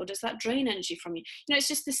energy, or does that drain energy from you? It's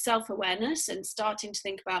just this self-awareness and starting to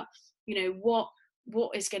think about,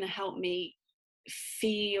 what is going to help me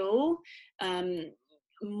feel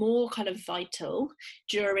more kind of vital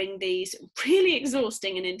during these really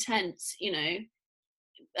exhausting and intense,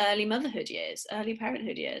 early motherhood years, early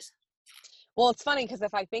parenthood years. Well, it's funny because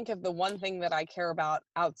if I think of the one thing that I care about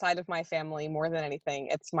outside of my family more than anything,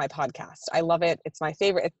 it's my podcast. I love it. It's my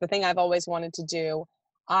favorite. It's the thing I've always wanted to do.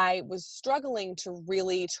 I was struggling to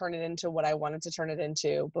really turn it into what I wanted to turn it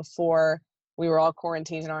into before we were all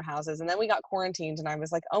quarantined in our houses. And then we got quarantined and I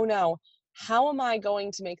was like, oh no, how am I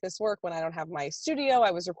going to make this work when I don't have my studio?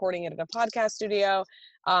 I was recording it in a podcast studio.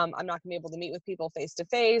 I'm not gonna be able to meet with people face to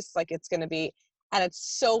face. Like it's gonna be, and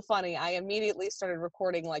it's so funny. I immediately started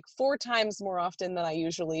recording like 4 times more often than I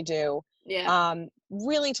usually do. Yeah.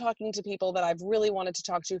 Really talking to people that I've really wanted to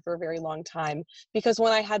talk to for a very long time. Because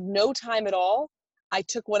when I had no time at all, I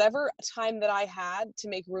took whatever time that I had to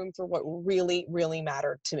make room for what really, really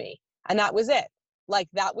mattered to me. And that was it. Like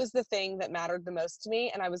that was the thing that mattered the most to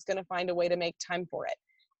me. And I was going to find a way to make time for it.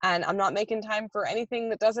 And I'm not making time for anything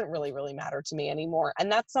that doesn't really, really matter to me anymore.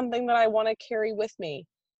 And that's something that I want to carry with me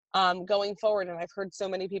going forward. And I've heard so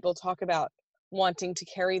many people talk about wanting to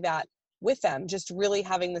carry that with them, just really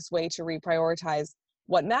having this way to reprioritize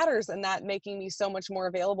what matters, and that making me so much more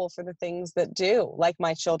available for the things that do, like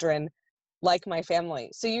my children, like my family.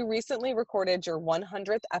 So you recently recorded your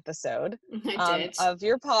 100th episode I did. of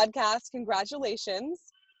your podcast. Congratulations.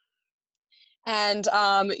 And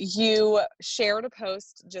you shared a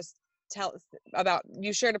post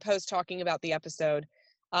you shared a post talking about the episode,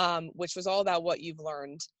 which was all about what you've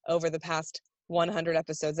learned over the past 100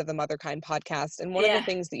 episodes of the Motherkind podcast. And one of the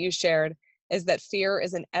things that you shared is that fear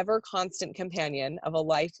is an ever constant companion of a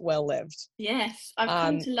life well lived. Yes, I've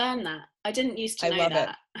come to learn that. I didn't used to know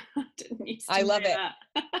that. I didn't used to I love know it. that.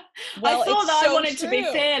 Well, I thought that so I wanted true. to be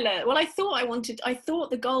fearless. Well, I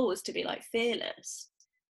thought the goal was to be like fearless.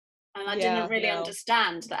 And I didn't really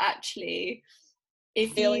understand that actually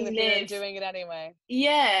if feeling you the fear and doing it anyway.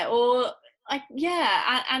 Yeah, or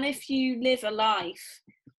and if you live a life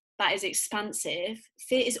that is expansive,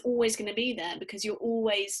 fear is always going to be there because you're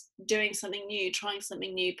always doing something new, trying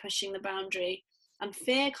something new, pushing the boundary. And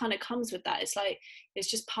fear kind of comes with that. It's like, it's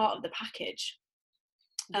just part of the package.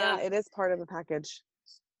 Yeah, it is part of the package.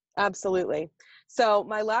 Absolutely. So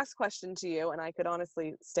my last question to you, and I could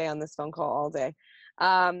honestly stay on this phone call all day.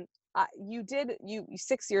 You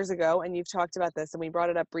 6 years ago, and you've talked about this, and we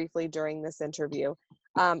brought it up briefly during this interview.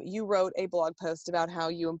 You wrote a blog post about how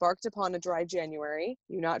you embarked upon a dry January.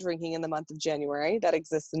 You're not drinking in the month of January. That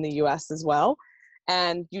exists in the US as well.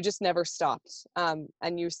 And you just never stopped.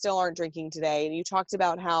 And you still aren't drinking today. And you talked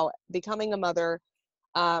about how becoming a mother,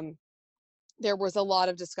 there was a lot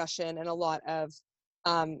of discussion and a lot of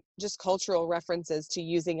just cultural references to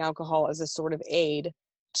using alcohol as a sort of aid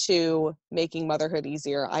to making motherhood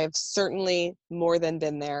easier. I have certainly more than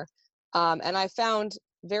been there. And I found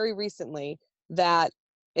very recently that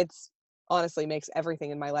it's honestly makes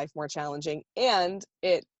everything in my life more challenging, and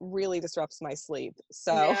it really disrupts my sleep.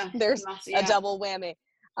 So there's a double whammy.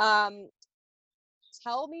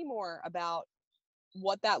 Tell me more about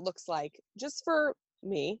what that looks like, just for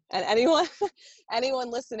me and anyone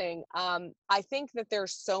listening. I think that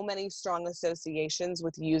there's so many strong associations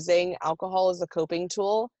with using alcohol as a coping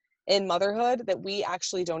tool in motherhood that we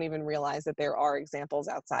actually don't even realize that there are examples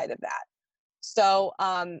outside of that. So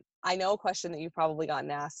I know a question that you've probably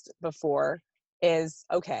gotten asked before is,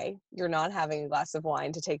 okay, you're not having a glass of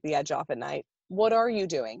wine to take the edge off at night. What are you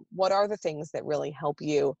doing? What are the things that really help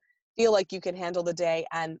you feel like you can handle the day?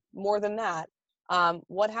 And more than that,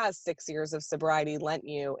 what has 6 years of sobriety lent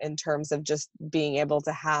you in terms of just being able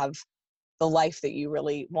to have the life that you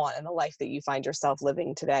really want and the life that you find yourself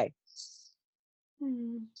living today?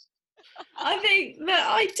 I think the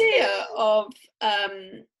idea of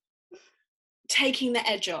taking the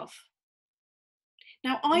edge off.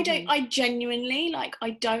 Now, I genuinely,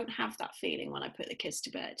 I don't have that feeling when I put the kids to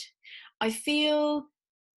bed. I feel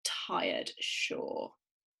tired, sure.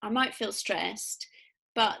 I might feel stressed,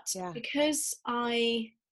 but because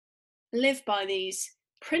I live by these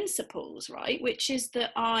principles, right, which is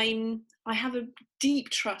that I have a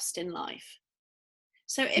deep trust in life.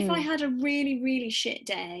 So if I had a really, really shit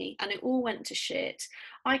day and it all went to shit,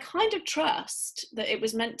 I kind of trust that it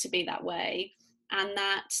was meant to be that way and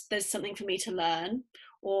that there's something for me to learn,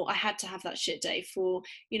 or I had to have that shit day for,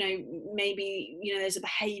 maybe, there's a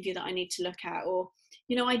behavior that I need to look at, or,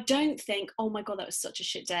 I don't think, oh my God, that was such a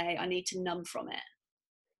shit day, I need to numb from it.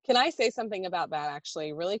 Can I say something about that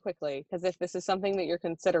actually really quickly? Because if this is something that you're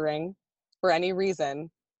considering for any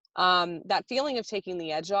reason, that feeling of taking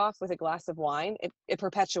the edge off with a glass of wine, it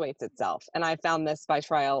perpetuates itself. And I found this by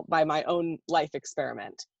my own life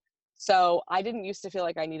experiment. So I didn't used to feel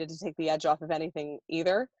like I needed to take the edge off of anything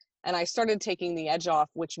either. And I started taking the edge off,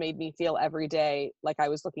 which made me feel every day like I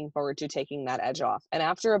was looking forward to taking that edge off. And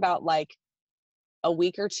after about a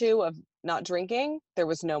week or two of not drinking, there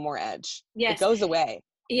was no more edge. It Yes. goes away.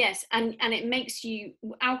 Yes, and it makes you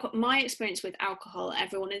alcohol. My experience with alcohol,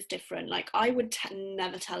 everyone is different. Like I would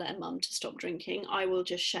never tell a mum to stop drinking. I will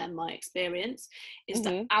just share my experience. Is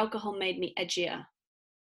that alcohol made me edgier.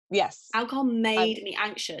 Yes. Alcohol made me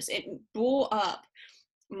anxious. It brought up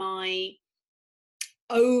my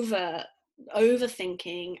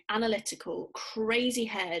overthinking, analytical, crazy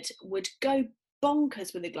head would go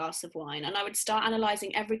bonkers with a glass of wine, and I would start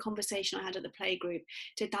analysing every conversation I had at the playgroup.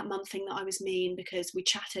 Did that mum think that I was mean because we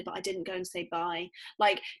chatted but I didn't go and say bye?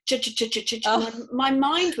 Like my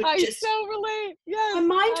mind would just so relate. Yes, my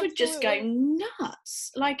mind would just go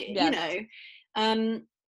nuts. Like you know, and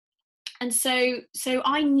so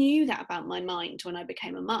I knew that about my mind when I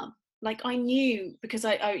became a mum. Like I knew, because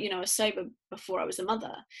I you know, I was sober before I was a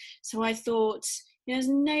mother, so I thought, there's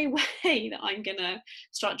no way that I'm gonna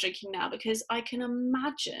start drinking now, because I can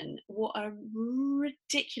imagine what a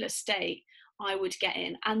ridiculous state I would get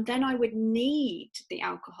in, and then I would need the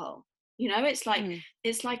alcohol. It's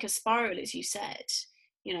like a spiral, as you said.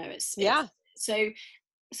 It's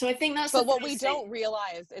so I think that's. But what we don't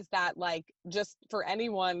realize is that, like, just for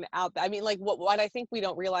anyone out there, I mean, like, what I think we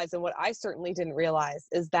don't realize, and what I certainly didn't realize,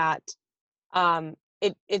 is that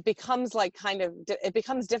it becomes like it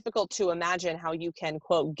becomes difficult to imagine how you can,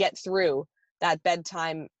 quote, get through that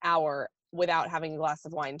bedtime hour without having a glass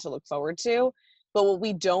of wine to look forward to. But what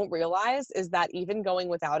we don't realize is that even going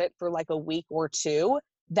without it for like a week or two,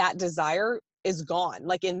 that desire is gone,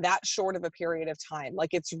 like in that short of a period of time.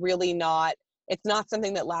 Like it's not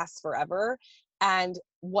something that lasts forever. And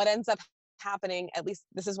what ends up happening, at least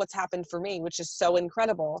this is what's happened for me, which is so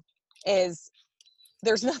incredible, is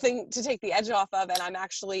there's nothing to take the edge off of, and I'm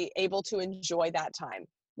actually able to enjoy that time.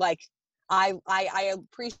 Like I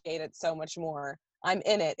appreciate it so much more. I'm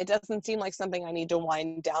in it. It doesn't seem like something I need to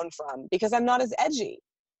wind down from, because I'm not as edgy.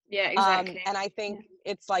 Yeah, exactly. And I think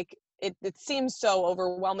it's like, it seems so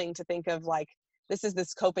overwhelming to think of, like, this is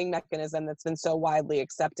this coping mechanism that's been so widely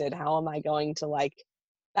accepted. How am I going to, like,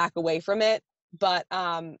 back away from it? But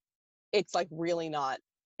it's like really not.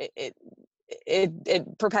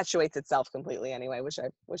 It perpetuates itself completely anyway, which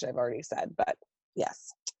I've already said. But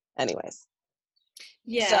yes. Anyways.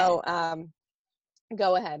 Yeah. So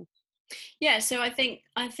go ahead. Yeah. So I think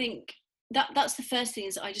that's the first thing,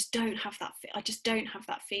 is I just don't have that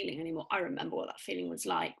feeling anymore. I remember what that feeling was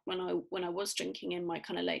like when I was drinking in my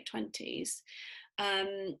kind of late 20s.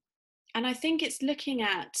 And I think it's looking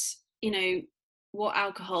at, what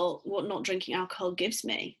not drinking alcohol gives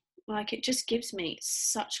me. Like, it just gives me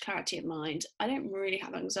such clarity of mind. I don't really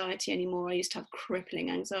have anxiety anymore. I used to have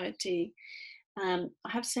crippling anxiety. I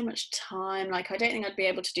have so much time. Like, I don't think I'd be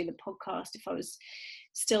able to do the podcast if I was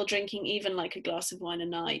still drinking even like a glass of wine a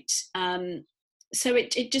night. So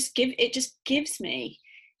it just gives me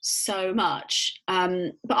so much.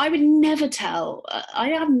 But I would never tell. I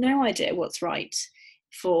have no idea what's right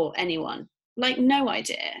for anyone. Like, no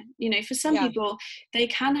idea. For some people, they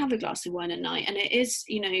can have a glass of wine at night, and it is,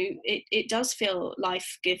 it does feel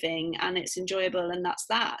life-giving, and it's enjoyable, and that's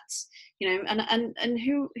that. And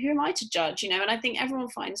who am I to judge? And I think everyone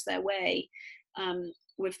finds their way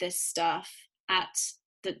with this stuff at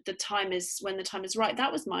the time is when the time is right.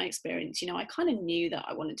 That was my experience. I kind of knew that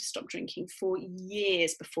I wanted to stop drinking for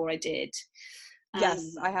years before I did.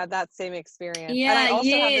 Yes, I had that same experience. Yeah, and I also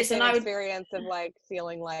years, have the same and experience of, like,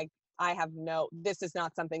 feeling like this is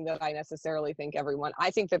not something that I necessarily think everyone. I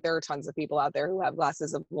think that there are tons of people out there who have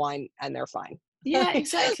glasses of wine and they're fine. Yeah,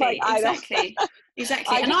 exactly. Like,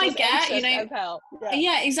 exactly. And I get,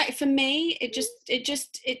 Yeah, exactly. For me, it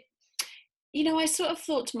I sort of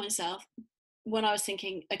thought to myself, when I was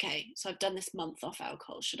thinking, okay, so I've done this month off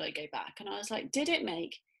alcohol, should I go back? And I was like, did it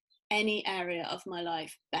make any area of my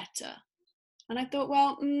life better? And I thought,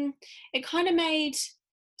 well, it kind of made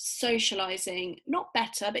socializing not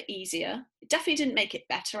better, but easier. It definitely didn't make it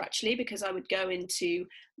better, actually, because I would go into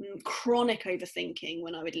chronic overthinking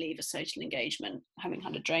when I would leave a social engagement, having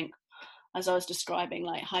had a drink, as I was describing,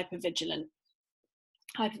 like hypervigilant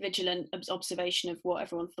observation of what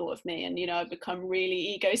everyone thought of me, and I'd become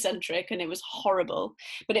really egocentric, and it was horrible,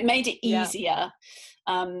 but it made it easier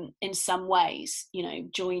in some ways.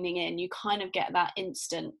 Joining in, you kind of get that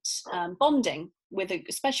instant bonding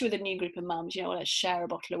especially with a new group of mums. Let's share a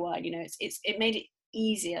bottle of wine. It made it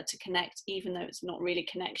easier to connect, even though it's not really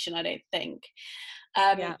connection, I don't think.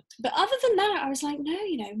 But other than that, I was like, no,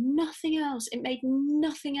 nothing else. It made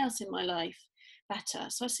nothing else in my life better.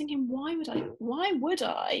 So I was thinking, why would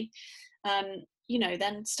I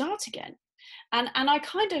then start again? And I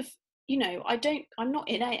kind of, I'm not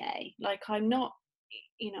in AA, like I'm not,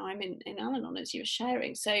 I'm in Al-Anon, as you were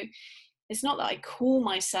sharing. So it's not that I call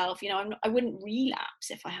myself, I wouldn't relapse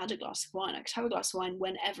if I had a glass of wine. I could have a glass of wine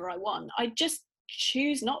whenever I want. I just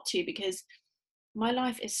choose not to, because my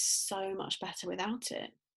life is so much better without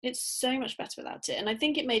it. It's so much better without it. And I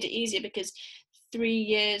think it made it easier because 3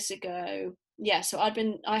 years ago, so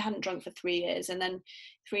I hadn't drunk for 3 years. And then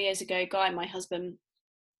 3 years ago, Guy, my husband,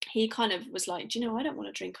 he kind of was like, I don't want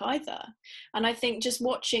to drink either. And I think just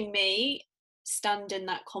watching me stand in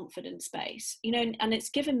that confident space, and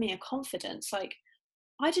it's given me a confidence. Like,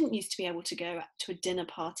 I didn't used to be able to go to a dinner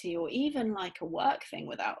party or even like a work thing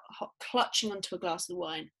without clutching onto a glass of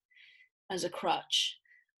wine as a crutch.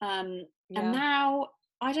 And now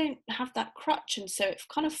I don't have that crutch. And so it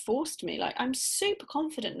kind of forced me, like, I'm super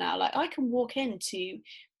confident now. Like, I can walk into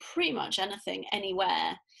pretty much anything,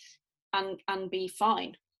 anywhere, and be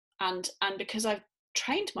fine. And because I've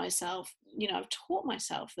trained myself, I've taught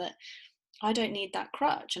myself that I don't need that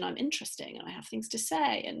crutch, and I'm interesting and I have things to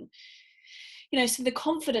say. And, so the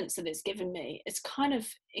confidence that it's given me, it's kind of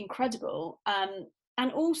incredible.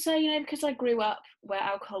 And also, because I grew up where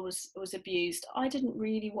alcohol was abused, I didn't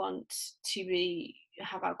really want to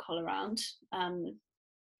have alcohol around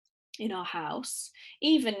in our house,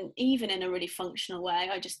 even in a really functional way.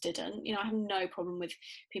 I just didn't. I have no problem with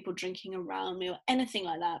people drinking around me or anything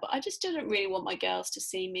like that, but I just didn't really want my girls to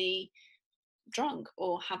see me drunk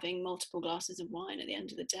or having multiple glasses of wine at the end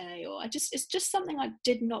of the day, or it's just something I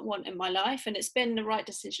did not want in my life. And it's been the right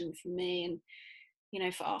decision for me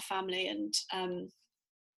and for our family. And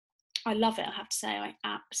I love it. I have to say, I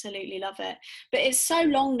absolutely love it. But it's so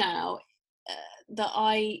long now that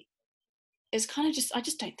it's kind of I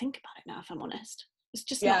just don't think about it now, if I'm honest. It's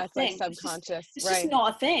just not a thing. Like subconscious. It's just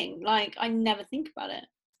not a thing. Like, I never think about it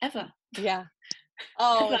ever. Yeah.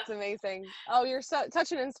 Oh, it's amazing. Oh, you're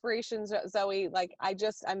such an inspiration, Zoe. Like,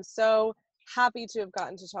 I'm so happy to have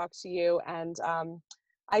gotten to talk to you. And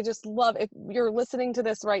I just love, if you're listening to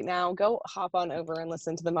this right now, go hop on over and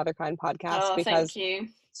listen to the Motherkind podcast, because thank you.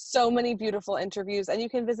 So many beautiful interviews. And you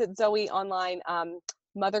can visit Zoe online,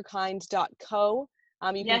 motherkind.co.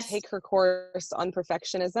 You can take her course on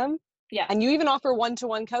perfectionism. Yeah. And you even offer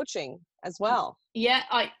one-to-one coaching as well. Yeah,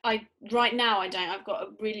 I right now I don't. I've got a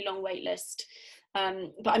really long wait list.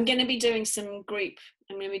 But I'm going to be doing some group.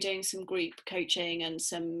 I'm going to be doing some group coaching and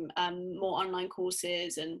some more online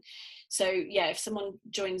courses. And so, if someone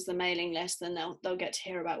joins the mailing list, then they'll get to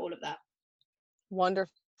hear about all of that.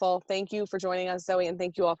 Wonderful. Thank you for joining us, Zoe, and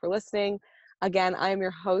thank you all for listening. Again, I am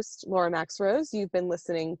your host, Laura Max Rose. You've been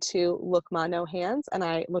listening to Look Ma No Hands, and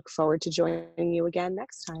I look forward to joining you again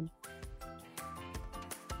next time.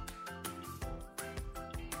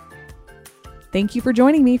 Thank you for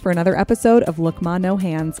joining me for another episode of Look Ma No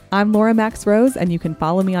Hands. I'm Laura Max Rose, and you can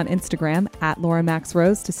follow me on Instagram at Laura Max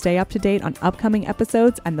Rose to stay up to date on upcoming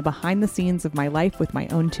episodes and the behind the scenes of my life with my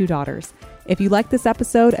own 2 daughters. If you like this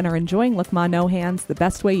episode and are enjoying Look Ma No Hands, the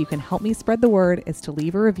best way you can help me spread the word is to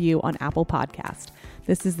leave a review on Apple Podcast.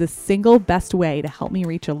 This is the single best way to help me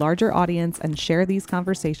reach a larger audience and share these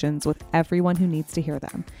conversations with everyone who needs to hear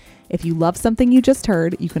them. If you love something you just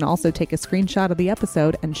heard, you can also take a screenshot of the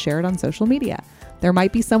episode and share it on social media. There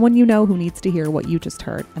might be someone you know who needs to hear what you just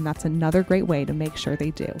heard, and that's another great way to make sure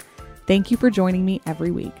they do. Thank you for joining me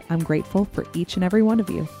every week. I'm grateful for each and every one of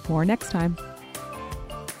you. More next time.